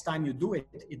next time you do it,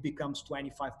 it becomes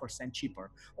 25%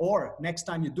 cheaper. Or next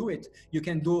time you do it, you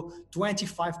can do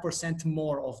 25%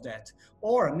 more of that.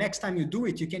 Or next time you do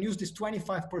it, you can use this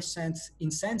 25%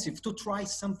 incentive to try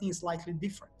something slightly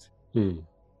different.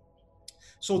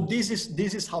 So this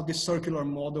is how the circular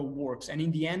model works. And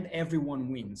in the end, everyone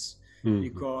wins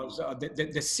because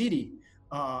the city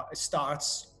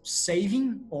starts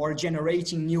saving or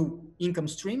generating new income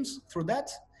streams through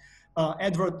that.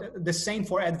 The same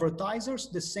for advertisers,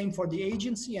 the same for the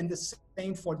agency, and the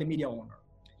same for the media owner.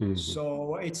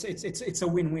 So it's a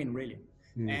win-win, really.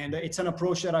 And it's an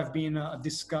approach that I've been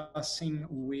discussing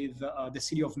with the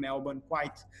city of Melbourne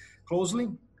quite closely,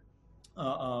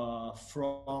 from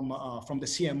the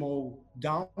CMO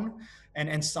down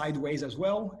and sideways as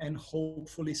well. And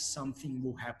hopefully something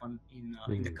will happen in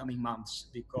the coming months,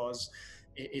 because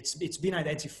it's been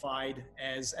identified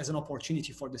as an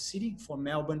opportunity for the city, for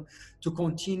Melbourne, to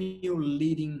continue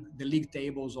leading the league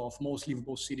tables of most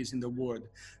livable cities in the world,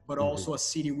 but also a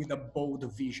city with a bold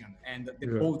vision. And the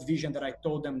bold vision that I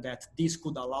told them that this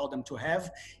could allow them to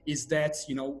have is that,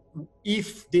 you know,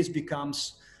 if this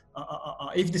becomes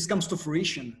if this comes to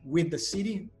fruition with the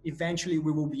city, eventually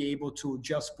we will be able to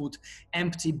just put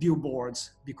empty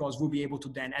billboards, because we'll be able to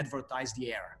then advertise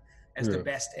the air as the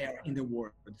best air in the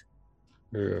world.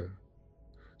 Yeah.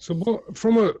 So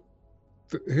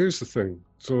here's the thing.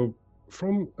 So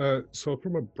from a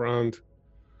brand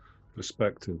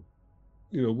perspective,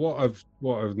 you know, what I've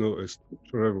noticed,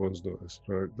 sure everyone's noticed,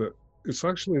 right, that it's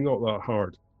actually not that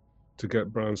hard to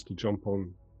get brands to jump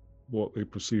on what they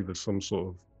perceive as some sort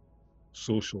of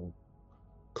social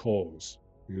cause,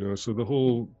 you know. So the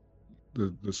whole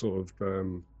the sort of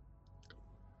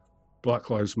Black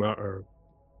Lives Matter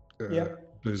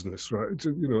business, right?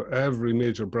 You know, every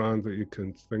major brand that you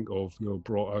can think of, you know,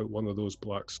 brought out one of those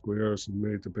black squares and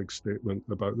made a big statement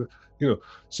about it, you know.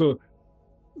 So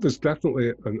there's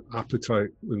definitely an appetite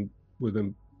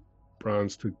within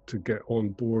brands to get on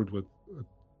board with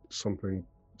something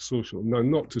social. Now,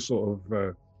 not to sort of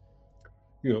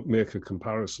you know, make a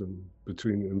comparison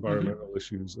between environmental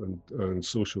issues and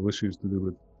social issues to do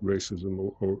with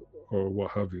racism or what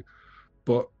have you.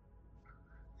 But,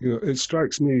 you know, it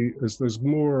strikes me as there's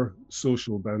more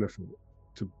social benefit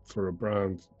for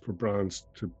brands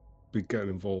to be getting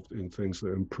involved in things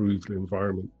that improve the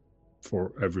environment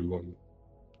for everyone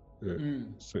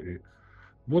in the city.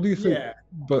 What do you think? Yeah.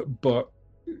 But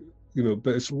you know,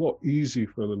 but it's a lot easier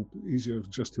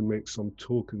just to make some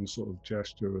token sort of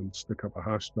gesture and stick up a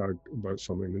hashtag about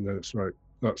something, and then it's right,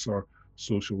 that's our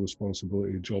social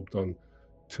responsibility, job done,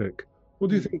 tick. What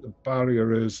do you think the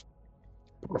barrier is,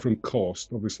 apart from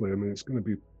cost? Obviously, I mean, it's going to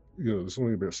be, you know, there's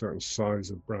only about a certain size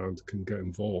of brand can get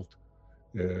involved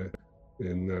in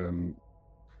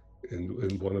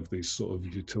one of these sort of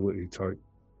utility type,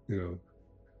 you know,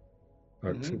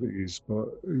 activities. But,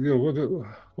 you know,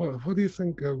 what do you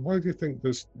think? Why do you think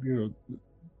this, you know,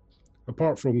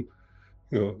 apart from,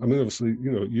 you know, I mean, obviously,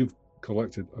 you know, you've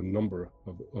collected a number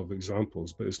of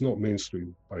examples, but it's not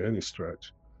mainstream by any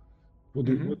stretch. What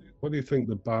do you think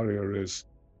the barrier is?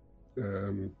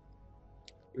 You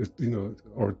know,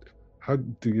 or how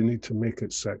do you need to make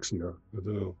it sexier? I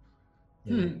don't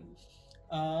know.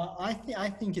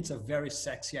 I think it's a very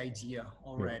sexy idea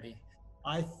already. Yeah.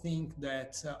 I think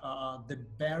that the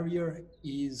barrier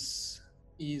is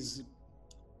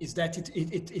that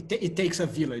it takes a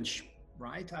village,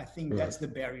 right? I think that's the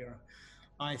barrier.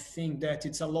 I think that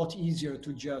it's a lot easier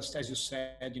to just, as you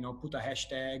said, you know, put a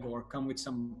hashtag or come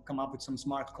up with some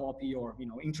smart copy or, you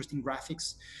know, interesting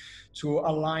graphics to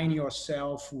align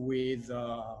yourself with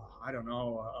I don't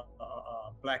know,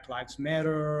 Black Lives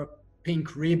Matter,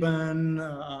 Pink Ribbon,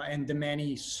 and the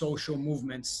many social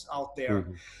movements out there.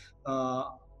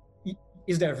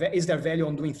 Is there value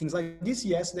on doing things like this?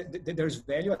 Yes, there's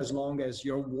value, as long as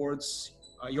your words,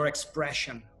 your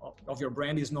expression of your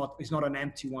brand is not an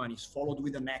empty one. It's followed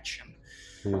with an action.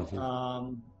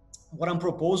 What I'm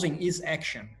proposing is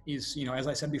action. Is, you know, as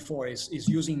I said before, is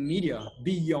using media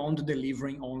beyond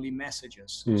delivering only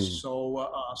messages.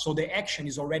 So the action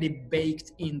is already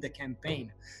baked in the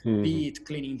campaign. Be it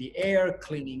cleaning the air,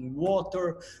 cleaning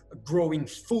water, growing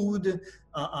food,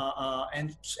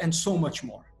 and so much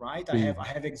more. Right? I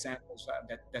have examples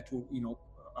that will, you know,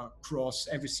 across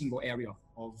every single area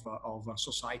of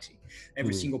society,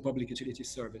 every single public utility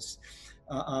service.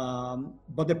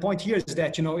 But the point here is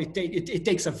that, you know, it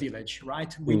takes a village,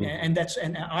 right? And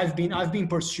I've been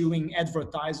pursuing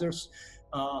advertisers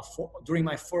during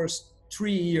my first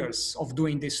 3 years of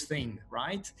doing this thing,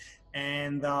 right?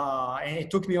 And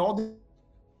it took me all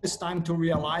it's time to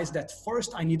realize that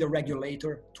first I need a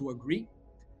regulator to agree,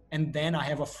 and then I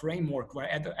have a framework where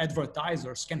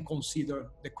advertisers can consider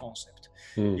the concept.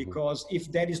 Mm-hmm. Because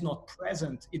if that is not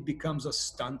present, it becomes a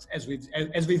stunt, as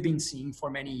we've been seeing for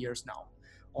many years now,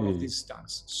 all of these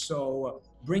stunts. So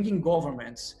bringing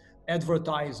governments,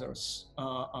 advertisers,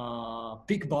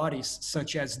 big bodies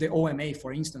such as the OMA,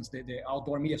 for instance, the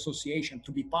Outdoor Media Association,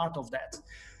 to be part of that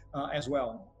as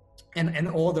well, and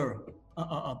other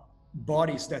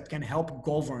bodies that can help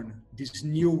govern this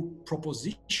new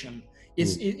proposition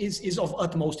is of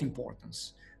utmost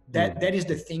importance. That is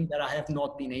the thing that I have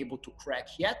not been able to crack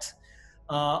yet,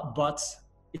 but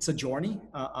it's a journey.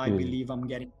 I believe I'm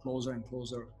getting closer and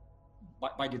closer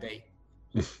by the day.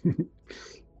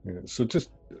 Yeah. So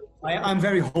I'm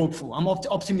very hopeful. I'm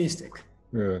optimistic.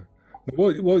 Yeah.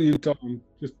 What you've done,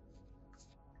 just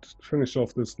finish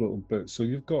off this little bit. So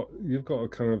you've got a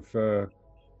kind of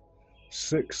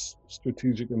 6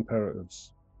 strategic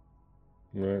imperatives,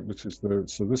 right? Which is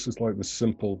so this is like the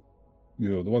simple,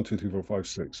 the 1, 2, 3, 4, 5,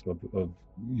 6 of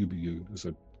UBU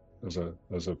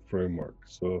as a framework.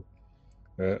 So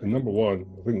and number 1,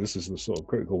 I think this is the sort of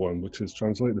critical one, which is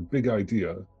translate the big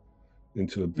idea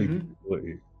into a big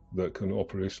utility that can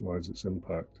operationalize its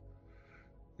impact.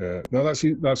 Now that's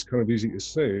kind of easy to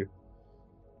say,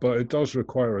 but it does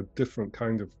require a different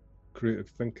kind of creative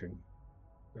thinking.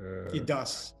 It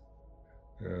does.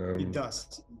 It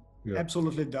does. Yeah.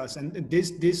 Absolutely does. And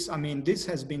this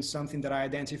has been something that I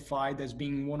identified as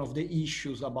being one of the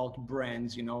issues about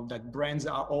brands, that brands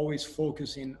are always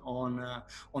focusing on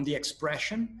the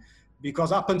expression,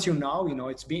 because up until now,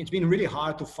 it's been really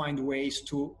hard to find ways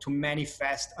to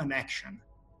manifest an action.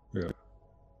 Yeah.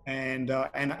 And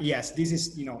yes,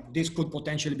 this could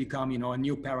potentially become, a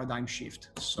new paradigm shift.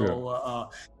 So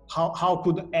how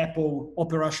could Apple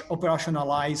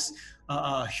operationalize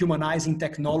humanizing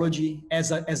technology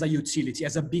as a utility,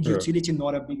 as a big utility,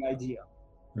 not a big idea?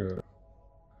 Yeah.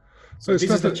 So this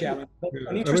is the challenge.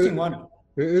 An interesting one.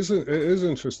 It is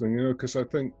interesting, because I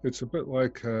think it's a bit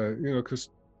like, because,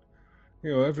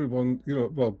 everyone,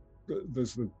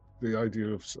 there's the idea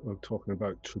of talking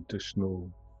about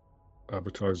traditional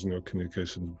advertising or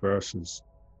communications versus,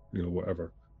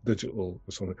 whatever, digital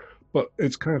or something. But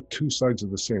it's kind of 2 sides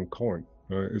of the same coin,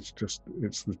 right? It's just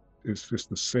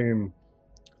the same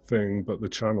thing, but the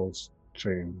channels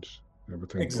change,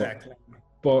 everything. Exactly.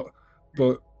 But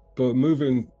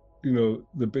moving,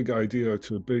 the big idea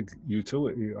to a big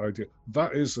utility idea,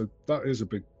 that's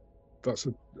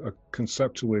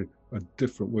conceptually a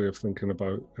different way of thinking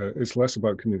about. It's less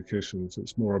about communications.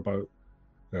 It's more about,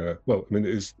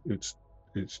 it's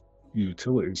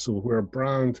utility. So where a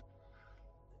brand,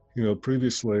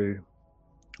 previously,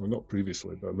 or not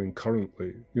previously, but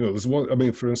currently, there's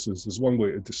one, for instance, there's one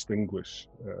way to distinguish,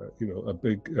 a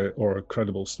big or a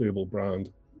credible, stable brand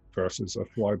versus a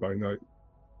fly-by-night,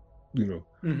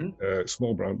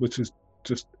 small brand, which is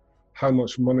just how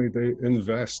much money they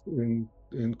invest in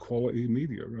quality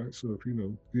media, right? So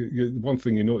if one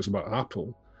thing you notice about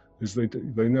Apple is they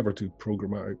never do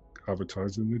programmatic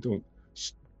advertising. They don't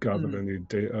gather any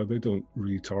data. They don't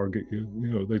retarget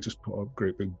you. They just put up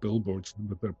great big billboards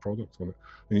with their product on it,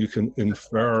 and you can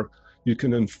infer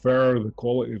the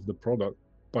quality of the product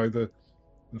by the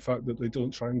fact that they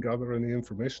don't try and gather any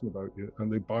information about you,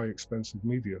 and they buy expensive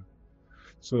media.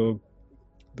 So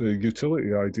the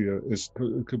utility idea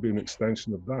could be an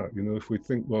extension of that. If we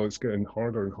think, well, it's getting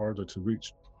harder and harder to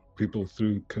reach people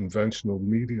through conventional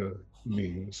media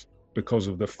means because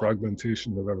of the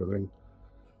fragmentation of everything,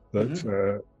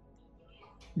 that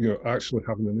actually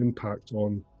having an impact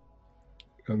on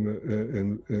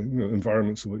in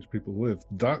environments in which people live.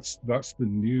 That's the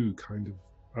new kind of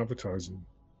advertising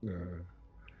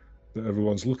that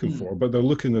everyone's looking for, but they're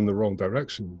looking in the wrong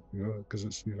direction, because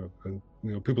it's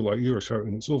people like you are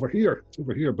shouting, it's over here,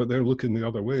 but they're looking the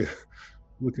other way.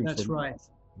 That's right.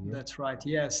 That's right.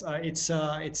 Yes,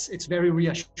 it's very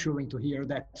reassuring to hear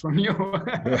that from you,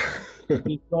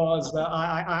 because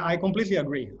I completely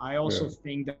agree. I also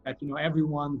think that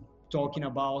everyone talking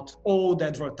about old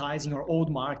advertising or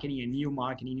old marketing and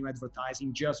new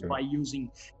advertising just by using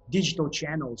digital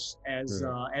channels as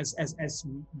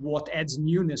what adds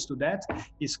newness to that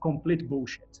is complete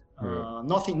bullshit.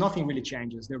 Nothing really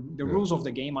changes. The rules of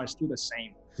the game are still the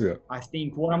same. I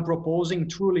think what I'm proposing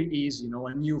truly is,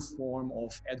 a new form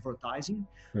of advertising,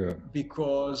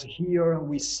 because here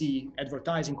we see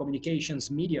advertising,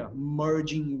 communications, media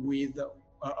merging with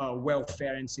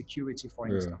welfare and security, for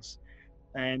instance.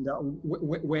 And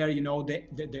where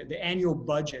the annual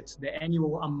budget, the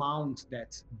annual amount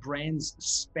that brands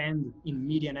spend in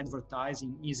media and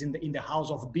advertising is in the house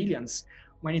of billions,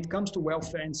 when it comes to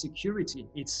welfare and security,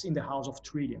 it's in the house of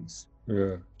trillions.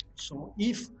 Yeah. So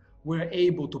if we're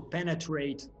able to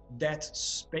penetrate that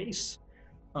space,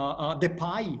 the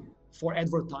pie for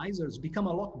advertisers become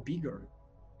a lot bigger.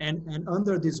 And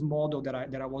under this model that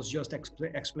I was just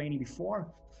explaining before,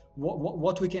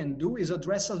 what we can do is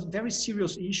address a very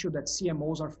serious issue that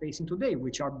CMOs are facing today,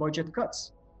 which are budget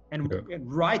cuts. And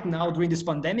right now, during this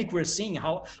pandemic, we're seeing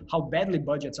how badly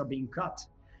budgets are being cut.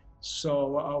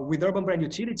 So with Urban Brand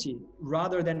Utility,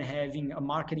 rather than having a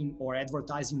marketing or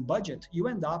advertising budget, you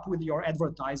end up with your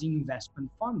advertising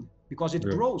investment fund, because it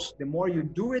grows. The more you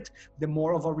do it, the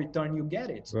more of a return you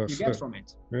get from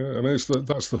it. Yeah, I mean,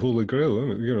 that's the holy grail,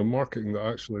 isn't it? You know, marketing that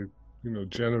actually, you know,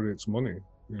 generates money,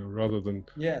 you know, rather than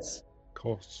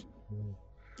costs. Yeah.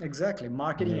 Exactly,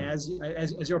 marketing as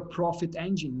your profit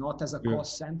engine, not as a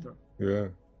cost center. Yeah,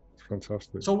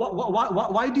 fantastic. So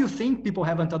why do you think people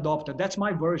haven't adopted? That's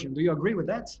my version. Do you agree with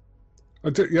that?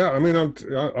 I mean,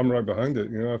 I'm right behind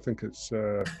it. You know, I think it's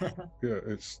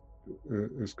it's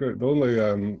great. The only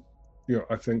you know,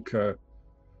 I think you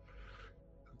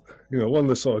know, one of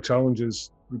the sort of challenges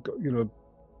we've got, you know,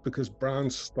 because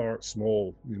brands start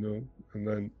small, you know, and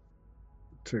then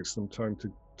it takes some time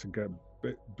to get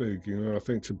big, you know. I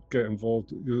think to get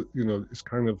involved, you know, it's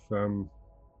kind of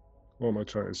what am I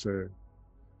trying to say?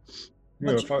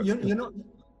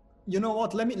 You know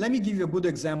what? Let me give you a good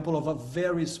example of a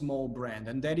very small brand,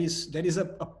 and that is a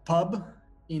pub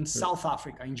in South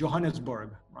Africa, in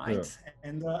Johannesburg, right?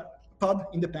 And pub,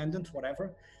 independent,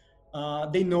 whatever.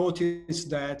 They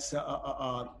noticed that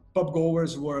pub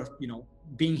goers were, you know,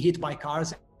 being hit by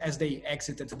cars as they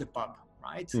exited the pub,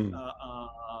 right?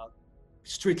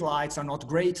 Street lights are not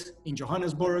great in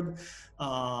Johannesburg.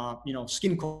 You know,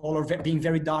 skin color being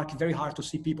very dark, very hard to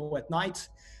see people at night,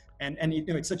 and you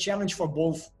know, it's a challenge for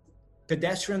both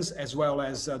pedestrians as well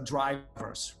as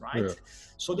drivers, right? Yeah.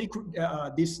 So they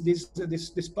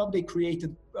this pub, they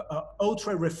created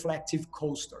ultra reflective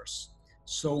coasters.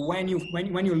 So when you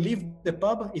leave the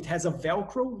pub, it has a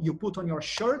Velcro you put on your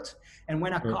shirt, and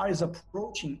when a car is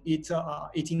approaching, it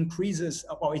increases,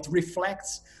 or it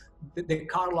reflects the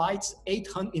car lights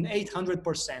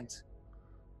 800%.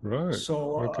 Right.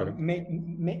 So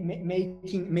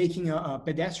making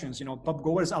pedestrians, you know, pub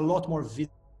goers, a lot more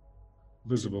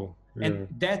visible. Yeah. And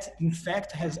that, in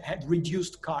fact, had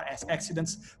reduced car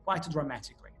accidents quite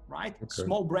dramatically. Right. Okay.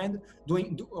 Small brand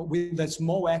doing with a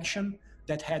small action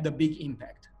that had a big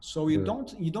impact. So you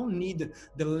don't need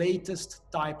the latest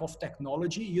type of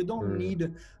technology. You don't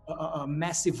need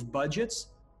massive budgets.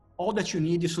 All that you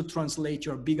need is to translate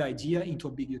your big idea into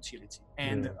a big utility,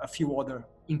 and a few other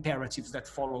imperatives that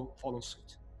follow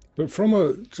suit. But from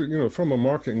a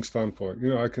marketing standpoint, you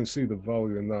know, I can see the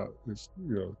value in that. It's,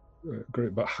 you know,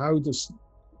 great. But how do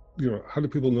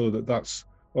people know that that's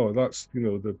you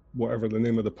know, the whatever the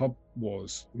name of the pub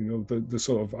was? You know, the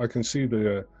sort of, I can see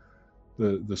the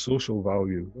social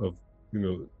value of, you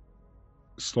know,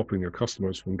 stopping your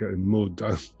customers from getting mowed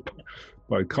down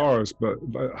by cars, but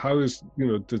how is, you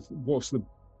know,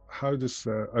 I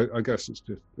guess it's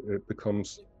just, it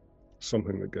becomes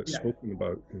something that gets spoken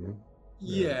about, you know.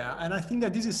 Yeah, and I think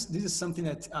that this is something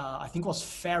that I think was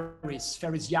Ferris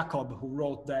Jacob who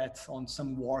wrote that on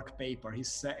some work paper. He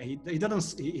said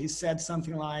he said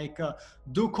something like,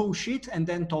 do cool shit and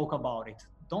then talk about it.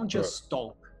 Don't just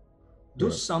talk.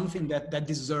 Do something that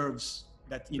deserves,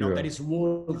 that, you know, that is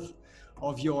worth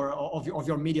of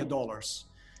your media dollars.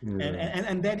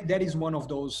 And that is one of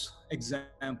those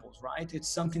examples, right? It's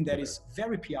something that is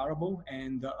very PRable,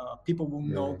 and people will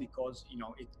know because, you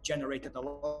know, it generated a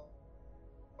lot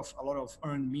of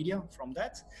earned media from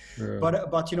that.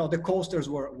 But you know, the coasters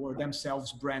were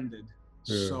themselves branded.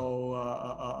 So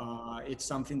it's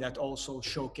something that also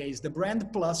showcased the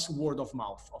brand plus word of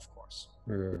mouth, of course.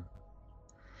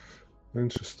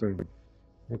 Interesting.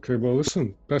 Okay, well,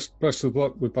 listen, best of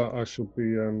luck with that. I shall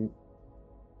be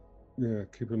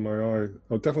keeping my eye.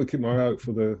 I'll definitely keep my eye out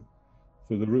for the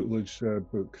Routledge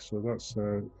book. So that's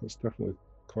definitely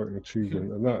quite an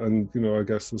achievement. And you know, I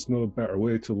guess there's no better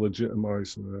way to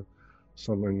legitimize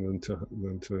something than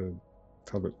to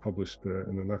have it published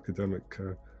in an academic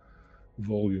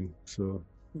volume. So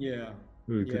very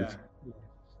good.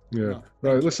 No,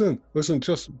 right. Listen.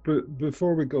 Just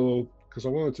before we go, because I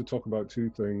wanted to talk about two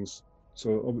things.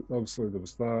 So obviously there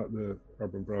was the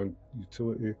Urban Brand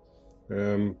Utility.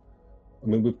 I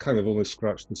mean, we've kind of only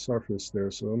scratched the surface there,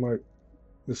 so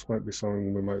this might be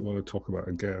something we might want to talk about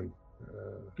again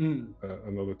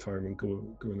another time and go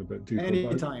in a bit deeper.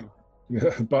 Anytime.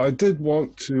 But I did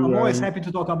want to. I'm always happy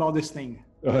to talk about this thing.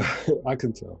 I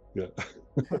can tell. Yeah.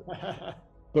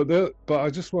 but I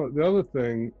just want the other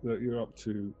thing that you're up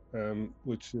to,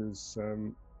 which is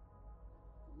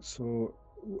so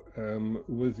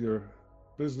with your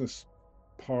business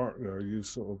partner, you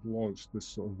sort of launched this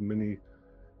sort of mini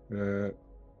uh,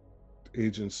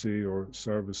 agency or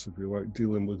service, if you like,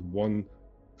 dealing with one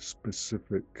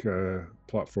specific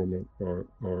platform or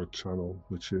channel,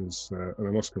 which is, and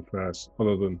I must confess,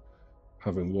 other than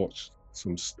having watched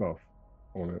some stuff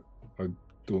on it, I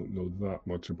don't know that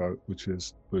much about but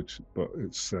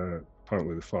it's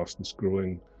apparently the fastest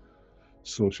growing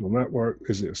social network.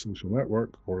 Is it a social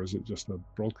network or is it just a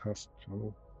broadcast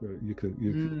channel? You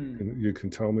can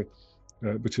tell me,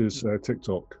 which is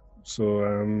TikTok.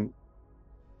 So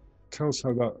tell us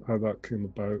how that came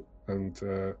about and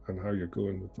how you're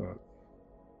going with that.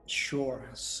 Sure.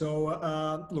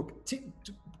 So look,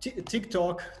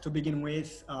 TikTok to begin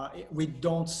with, we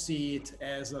don't see it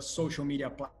as a social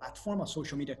media platform, a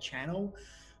social media channel,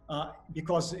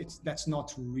 because that's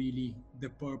not really the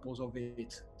purpose of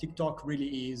it. TikTok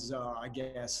really is, I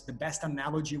guess, the best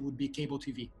analogy would be cable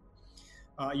TV.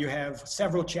 You have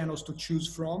several channels to choose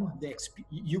from.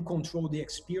 You control the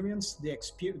experience. The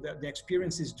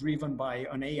experience is driven by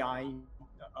an AI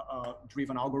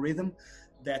driven algorithm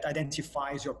that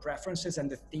identifies your preferences and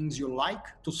the things you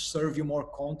like to serve you more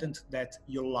content that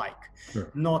you like.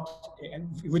 Sure.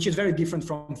 Which is very different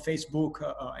from Facebook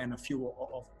and a few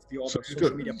of the other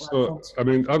social media platforms. So, I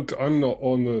mean, I'm not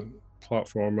on the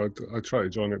platform. I tried to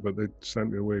join it, but they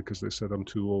sent me away because they said I'm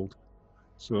too old.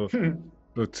 So,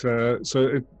 but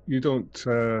you don't.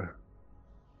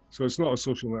 So it's not a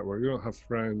social network. You don't have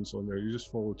friends on there. You just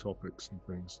follow topics and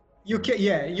things. You can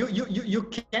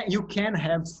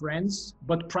have friends,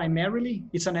 but primarily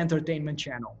it's an entertainment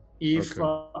channel. If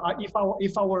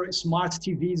our smart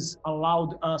TVs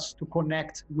allowed us to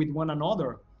connect with one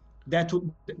another, that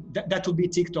would be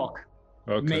TikTok,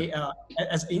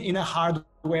 as in a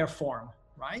hardware form,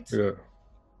 right? Yeah.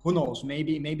 Who knows?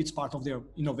 Maybe it's part of their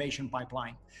innovation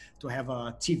pipeline to have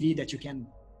a TV that you can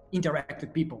interact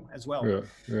with people as well.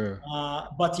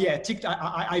 But yeah,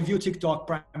 I view TikTok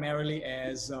primarily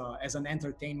as an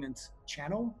entertainment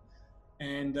channel,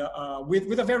 and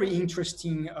with a very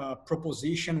interesting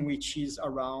proposition, which is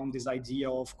around this idea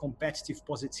of competitive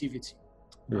positivity.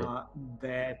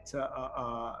 That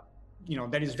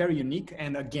is very unique,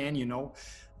 and again,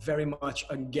 very much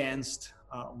against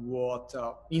what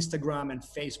Instagram and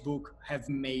Facebook have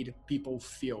made people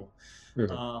feel.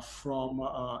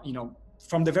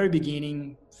 From the very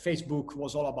beginning, Facebook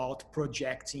was all about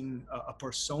projecting a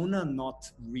persona,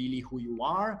 not really who you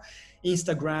are.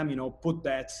 Instagram, put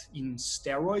that in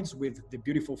steroids with the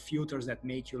beautiful filters that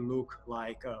make you look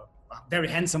like a very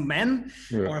handsome man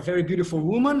or a very beautiful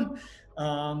woman.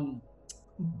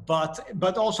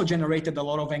 But also generated a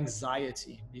lot of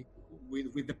anxiety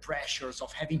with the pressures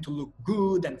of having to look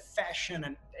good and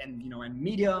fashion and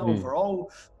media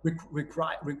overall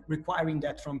requiring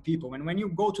that from people. And when you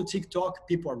go to TikTok,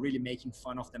 people are really making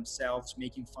fun of themselves,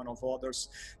 making fun of others,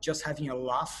 just having a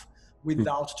laugh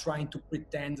without trying to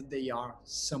pretend they are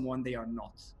someone they are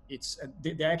not. It's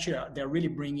they're really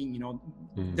bringing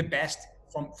the best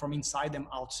from inside them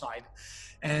outside.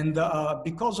 And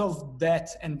because of that,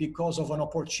 and because of an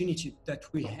opportunity that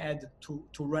we had to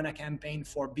run a campaign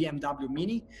for BMW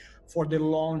Mini for the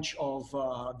launch of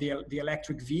the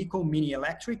electric vehicle, Mini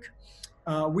Electric,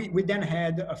 we then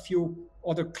had a few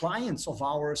other clients of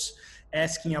ours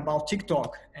asking about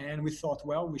TikTok, and we thought,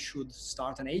 well, we should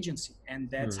start an agency, and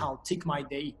that's how Tik My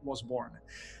Day was born.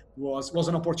 Was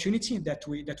an opportunity that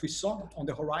we saw on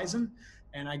the horizon.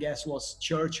 And I guess was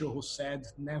Churchill who said,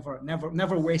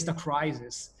 never waste a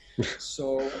crisis.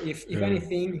 So if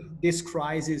anything, this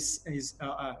crisis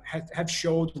have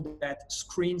showed that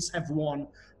screens have won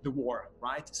the war,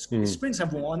 right? Screens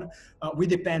have won. We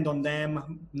depend on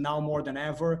them now more than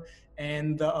ever.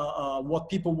 And what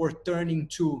people were turning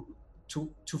to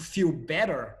feel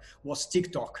better was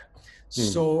TikTok.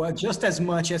 So just as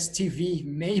much as TV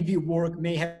may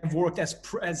have worked as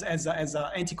an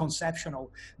anti-conceptional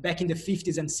back in the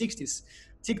 50s and 60s,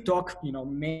 TikTok,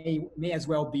 may as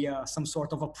well be some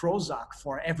sort of a Prozac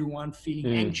for everyone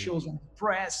feeling anxious and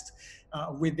depressed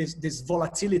with this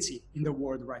volatility in the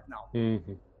world right now.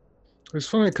 It's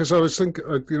funny because I was thinking,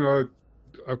 I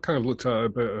kind of looked at it a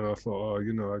bit and I thought,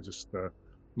 I just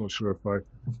not sure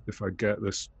if I get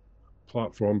this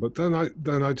platform, but then I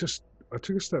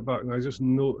took a step back and I just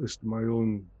noticed my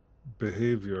own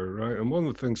behavior, right? And one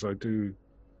of the things I do,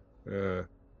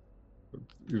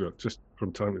 just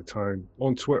from time to time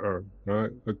on Twitter, right?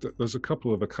 There's a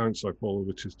couple of accounts I follow,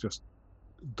 which is just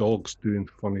dogs doing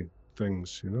funny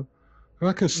things, and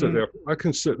I can sit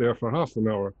there for half an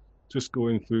hour just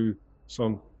going through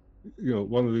some,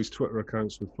 one of these Twitter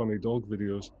accounts with funny dog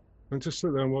videos, and just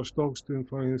sit there and watch dogs doing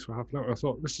funny things for half an hour. I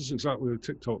thought this is exactly the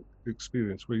TikTok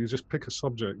experience, where you just pick a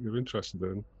subject you're interested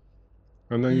in,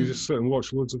 and then you just sit and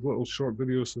watch loads of little short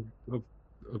videos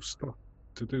of stuff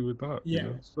to do with that. Yeah.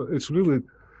 So it's really,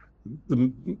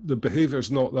 the behavior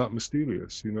is not that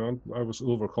mysterious. I was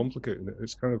overcomplicating it.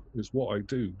 It's what I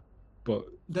do, but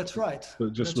that's right.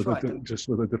 But just that's with right. just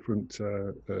with a different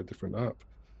app.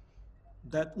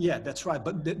 That's right.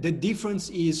 But the difference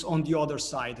is on the other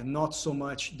side, not so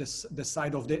much the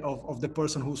side of the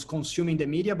person who's consuming the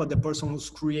media, but the person who's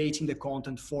creating the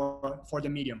content for the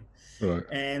medium. Right.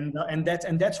 And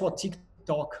that's what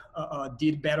TikTok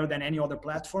did better than any other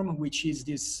platform, which is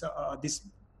this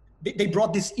they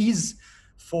brought this ease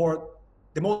for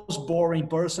the most boring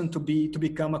person to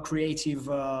become a creative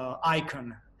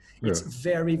icon. It's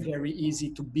very, very easy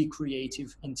to be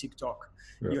creative in TikTok.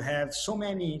 You have so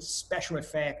many special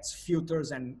effects, filters,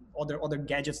 and other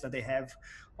gadgets that they have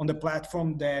on the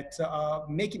platform that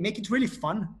make it really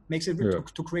fun, makes it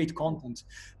to create content.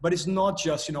 But it's not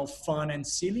just fun and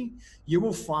silly. You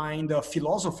will find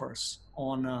philosophers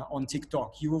on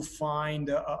TikTok. You will find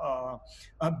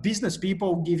business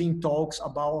people giving talks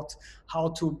about how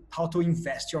to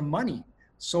invest your money.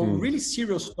 So really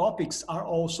serious topics are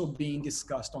also being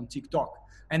discussed on TikTok.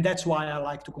 And that's why I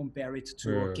like to compare it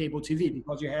to cable TV,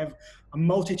 because you have a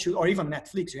multitude, or even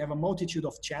Netflix, you have a multitude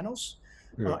of channels.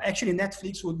 Actually,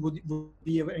 Netflix would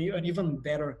be an even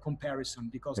better comparison,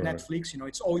 because Netflix,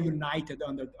 it's all united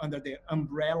under the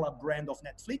umbrella brand of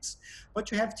Netflix. But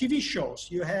you have TV shows,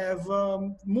 you have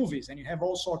movies, and you have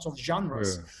all sorts of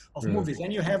genres of movies.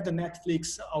 And you have the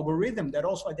Netflix algorithm that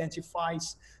also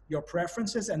identifies your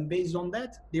preferences, and based on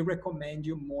that, they recommend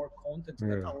you more content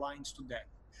that aligns to that.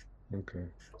 Okay.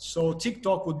 So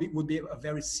TikTok would be a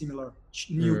very similar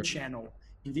new channel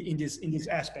in this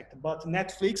aspect. But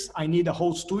Netflix, I need a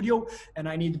whole studio, and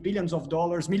I need millions of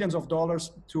dollars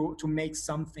to make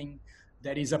something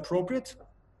that is appropriate.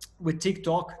 With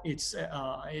TikTok, it's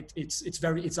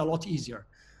a lot easier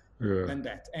than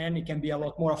that, and it can be a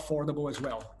lot more affordable as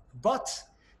well. But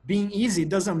being easy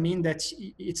doesn't mean that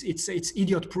it's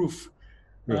idiot proof,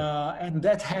 and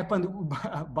that happened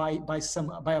by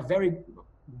a very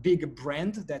big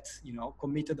brand that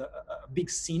committed a big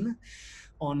sin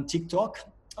on TikTok.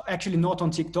 Actually, not on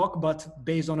TikTok, but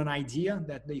based on an idea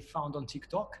that they found on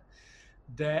TikTok.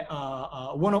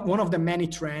 One of the many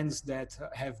trends that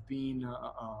have been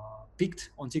picked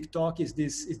on TikTok is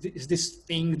this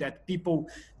thing that people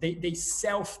they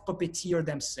self puppeteer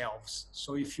themselves.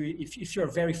 So if you're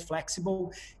very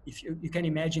flexible, if you can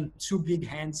imagine two big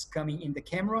hands coming in the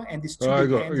camera, and these two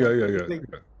hands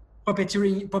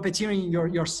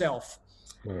puppeteering yourself.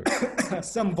 Right.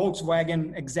 Some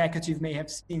Volkswagen executive may have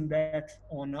seen that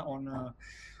on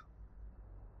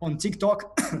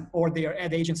TikTok, or their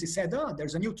ad agency said,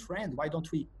 there's a new trend, why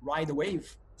don't we ride the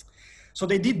wave? So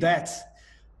they did that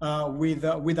with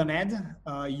an ad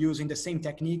using the same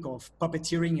technique of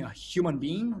puppeteering a human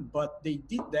being, but they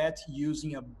did that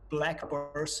using a black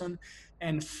person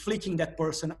and flicking that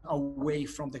person away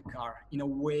from the car in a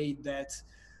way that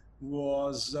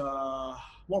was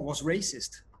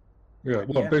racist.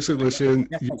 Basically saying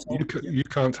you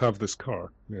can't have this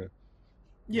car.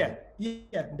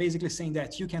 Basically saying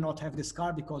that you cannot have this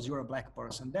car because you're a black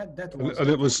person. That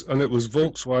was and it was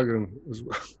Volkswagen as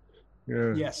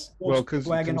well. Yes. Well,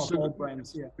 Volkswagen of all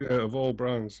brands. Of all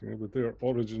brands, with their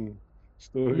origin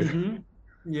story. Mm-hmm.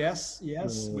 Yes,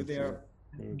 with their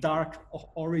dark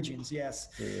origins. Yes,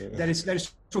 that is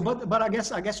true. But I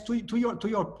guess to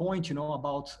your point,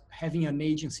 about having an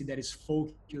agency that is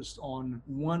focused on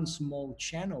one small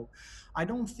channel, I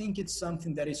don't think it's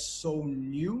something that is so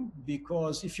new,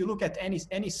 because if you look at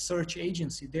any search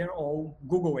agency, they're all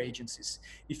Google agencies.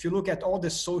 If you look at all the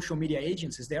social media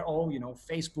agencies, they're all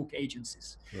Facebook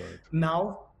agencies. Right.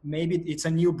 Now maybe it's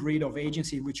a new breed of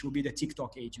agency, which will be the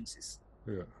TikTok agencies.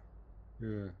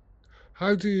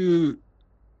 How do you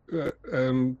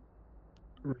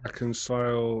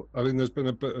reconcile? I mean, there's been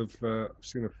a bit of I've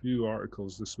seen a few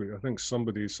articles this week. I think some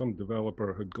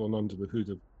developer had gone under the hood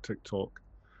of TikTok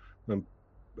and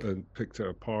picked it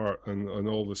apart, and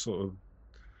all the sort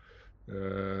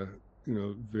of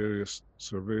various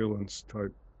surveillance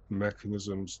type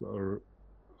mechanisms that are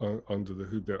under the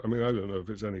hood there. I mean, I don't know if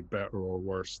it's any better or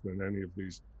worse than any of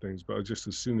these things, but just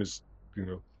as soon as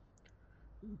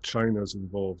China's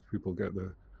involved, people get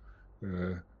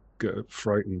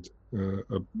frightened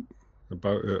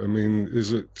about it. I mean,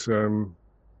 is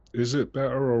it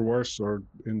better or worse or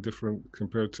indifferent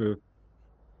compared to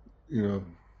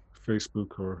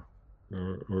Facebook or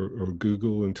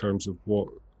Google in terms of what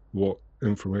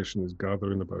information is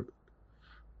gathering about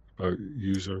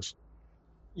users.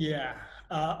 Yeah,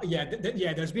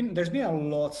 yeah. There's been a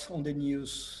lot on the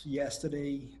news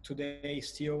yesterday, today,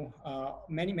 still.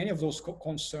 Many of those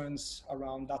concerns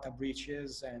around data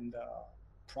breaches and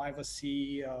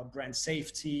privacy, brand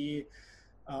safety.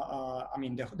 I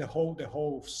mean, the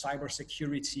whole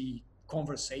cybersecurity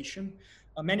conversation.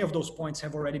 Many of those points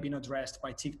have already been addressed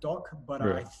by TikTok, but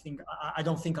Yeah, I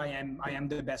don't think I am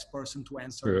the best person to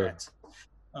answer yeah, that.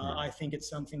 yeah, I think it's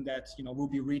something that we'll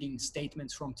be reading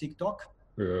statements from TikTok.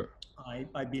 yeah,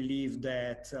 I believe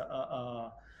that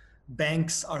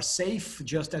banks are safe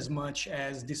just as much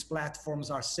as these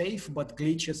platforms are safe, but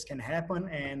glitches can happen,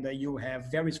 and you have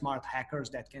very smart hackers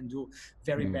that can do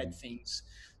very bad things.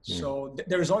 mm, So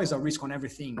there is always a risk on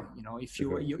everything. If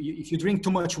yeah, if you drink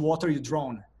too much water, you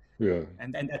drown, yeah,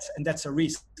 and that's a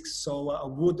risk. So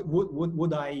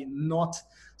would I not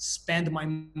spend my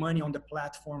money on the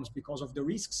platforms because of the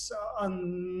risks?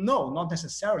 No, not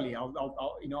necessarily.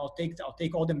 I'll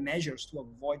take all the measures to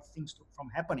avoid things from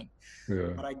happening.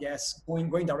 yeah, But I guess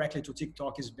going directly to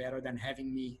TikTok is better than having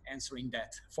me answering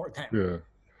that for them. yeah.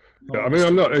 No Yeah, I mean,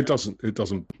 I'm honesty. not. It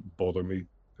doesn't bother me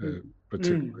Mm.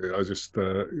 particularly. I just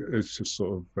it's just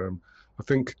sort of. I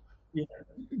think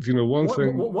Yeah. one What,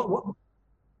 thing what, what, what,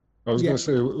 I was going yeah. to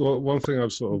say. One thing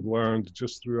I've sort of learned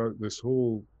just throughout this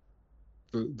whole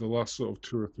the last sort of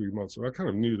 2 or 3 months. I kind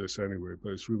of knew this anyway,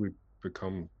 but it's really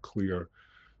become clear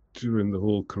during the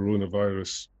whole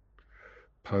coronavirus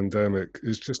pandemic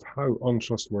is just how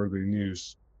untrustworthy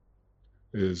news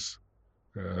is.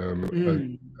 And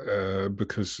Mm.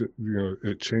 because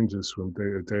it changes from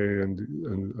day to day,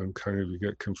 and kind of you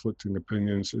get conflicting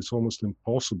opinions. It's almost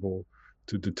impossible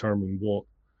to determine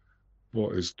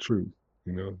what is true.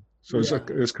 So Yeah.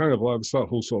 it's kind of like it's that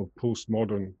whole sort of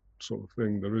postmodern sort of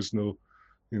thing. There is no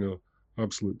you know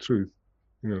absolute truth.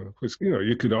 Which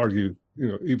you could argue.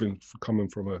 Even coming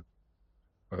from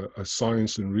a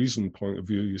science and reason point of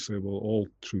view, you say, well, all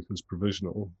truth is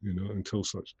provisional, until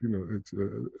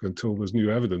until there's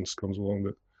new evidence comes along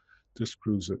that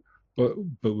disproves it. But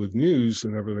with news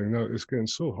and everything now, it's getting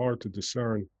so hard to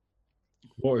discern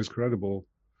what is credible,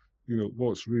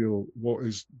 what's real, what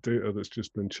is data that's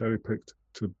just been cherry picked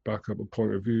to back up a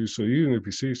point of view. So even if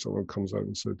you see someone comes out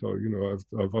and said, oh,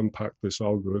 I've unpacked this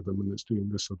algorithm and it's doing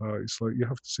this or that, it's like you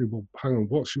have to say, well, hang on,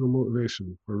 what's your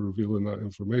motivation for revealing that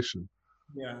information?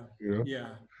 Yeah, You know?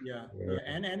 yeah,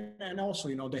 and also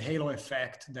the halo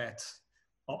effect that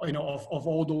of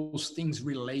all those things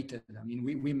related. I mean,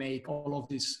 we make all of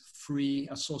these free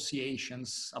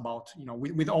associations about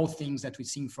with all things that we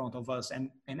see in front of us, and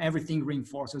everything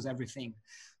reinforces everything.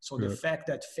 So the Yeah, fact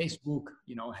that Facebook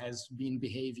has been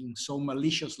behaving so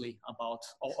maliciously about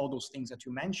all those things that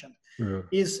you mentioned yeah,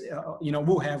 is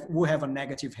will have a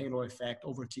negative halo effect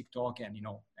over TikTok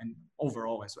and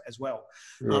overall as well.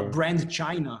 yeah, Brand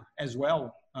China as well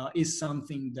is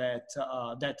something that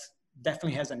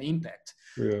definitely has an impact.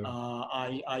 yeah,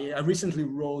 I recently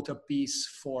wrote a piece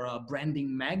for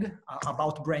Branding Mag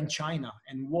about Brand China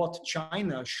and what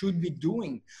China should be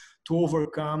doing to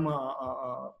overcome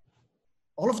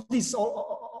all of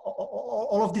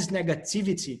this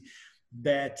negativity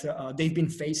that they've been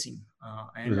facing.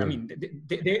 And I yeah, mean,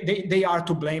 they are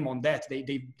to blame on that. They've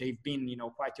been,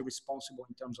 quite irresponsible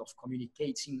in terms of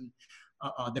communicating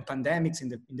the pandemics in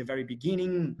the very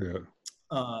beginning.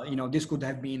 yeah, This could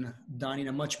have been done in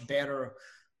a much better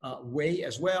way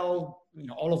as well.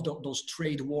 All of those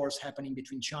trade wars happening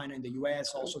between China and the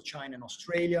US, also China and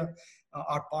Australia,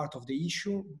 are part of the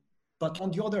issue. But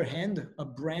on the other hand, a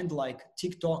brand like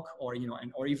TikTok or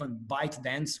even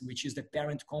ByteDance, which is the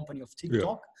parent company of yeah,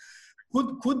 TikTok,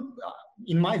 could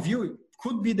in my view,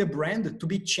 could be the brand to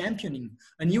be championing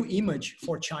a new image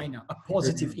for China, a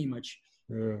positive image.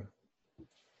 yeah.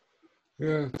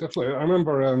 Yeah, definitely. I don't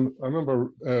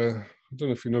know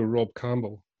if you know Rob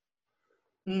Campbell.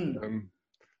 Mm. Um,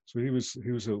 so he was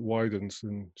at Widens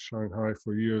in Shanghai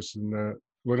for years, and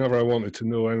whenever I wanted to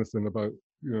know anything about,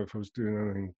 if I was doing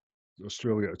anything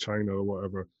Australia to China or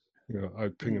whatever,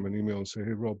 I'd ping him an email and say,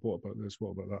 hey Rob, what about this?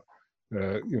 What about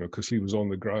that? Because he was on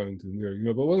the ground and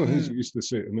there, But one of the things he used to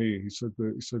say to me, he said,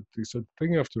 the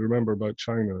thing you have to remember about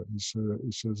China is,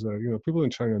 he says, people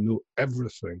in China know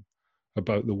everything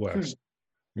about the West.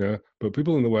 Yeah, but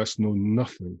people in the West know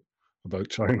nothing about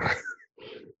China.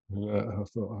 I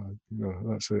thought,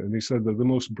 that's it. And he said they're the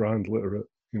most brand literate,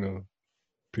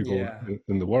 people Yeah.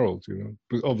 in the world,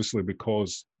 but obviously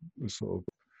because the sort of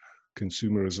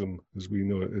consumerism as we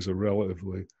know it is a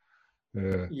relatively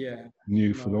Yeah. new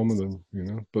No, it's phenomenon,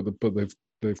 but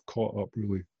they've caught up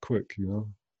really quick,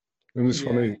 And it's yeah.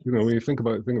 funny, when you think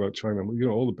about China,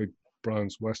 all the big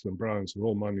brands, Western brands, are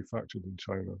all manufactured in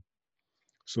China.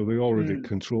 So they already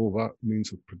control that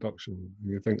means of production.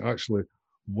 And you think, actually,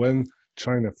 when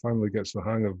China finally gets the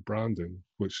hang of branding,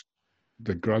 which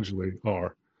they gradually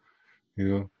are,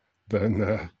 then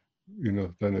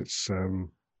then it's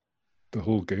the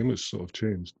whole game is sort of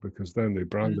changed, because then they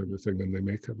brand everything and they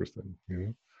make everything.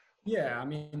 Yeah, I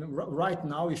mean, right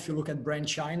now, if you look at brand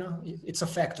China, it's a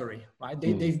factory, right?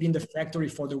 They've been the factory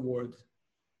for the world,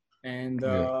 and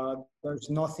there's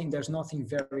nothing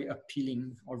very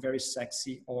appealing or very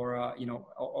sexy or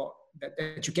or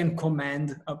that you can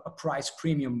command a price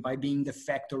premium by being the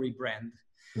factory brand.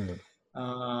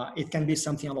 It can be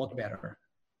something a lot better.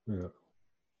 Yeah.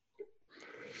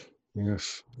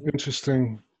 Yes.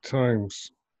 Interesting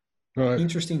times. Right.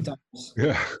 Interesting times.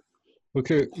 Yeah.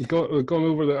 Okay, we've gone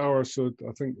over the hour, so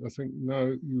I think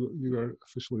now you are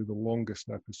officially the longest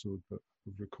episode that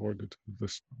we've recorded of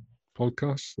this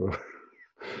podcast. So.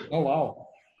 Oh wow!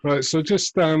 Right, so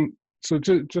just to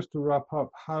wrap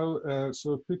up,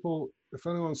 if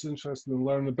anyone's interested in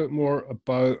learning a bit more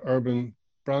about Urban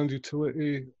Brand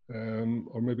Utility,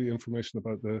 or maybe information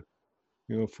about the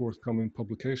forthcoming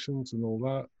publications and all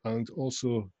that, and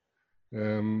also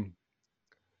the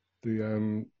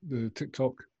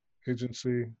TikTok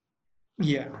agency.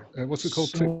 Yeah. What's it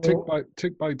called?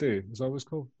 Tick by Day. Is that what it's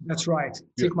called? That's right.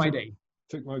 Tick My Day.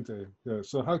 Tick My Day. Yeah.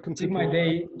 So how can people...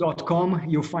 tickmyday.com.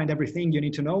 You'll find everything you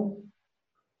need to know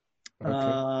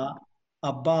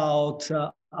about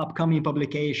upcoming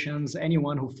publications.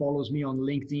 Anyone who follows me on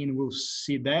LinkedIn will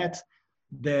see that.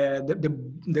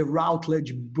 The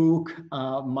Routledge book,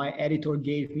 my editor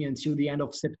gave me until the end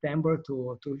of September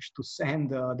to send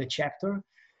the chapter.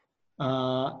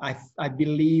 I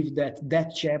believe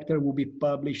that chapter will be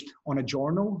published on a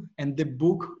journal, and the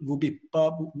book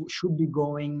should be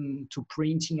going to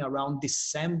printing around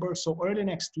December. So early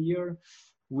next year,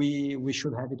 we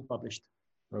should have it published.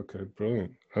 Okay,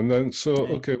 brilliant. And then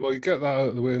well, you get that out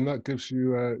of the way, and that gives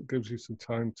you some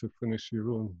time to finish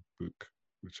your own book,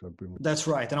 which I've been... That's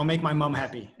right, and I'll make my mom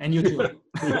happy, and you too.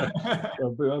 Yeah.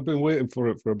 I've been waiting for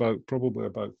it for probably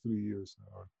about 3 years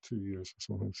now, or 2 years or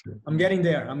something. So. I'm getting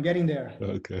there.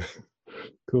 Okay,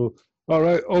 cool. All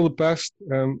right, all the best.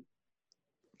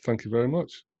 Thank you very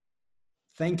much.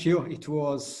 Thank you. It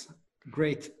was a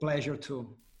great pleasure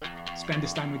to spend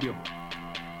this time with you.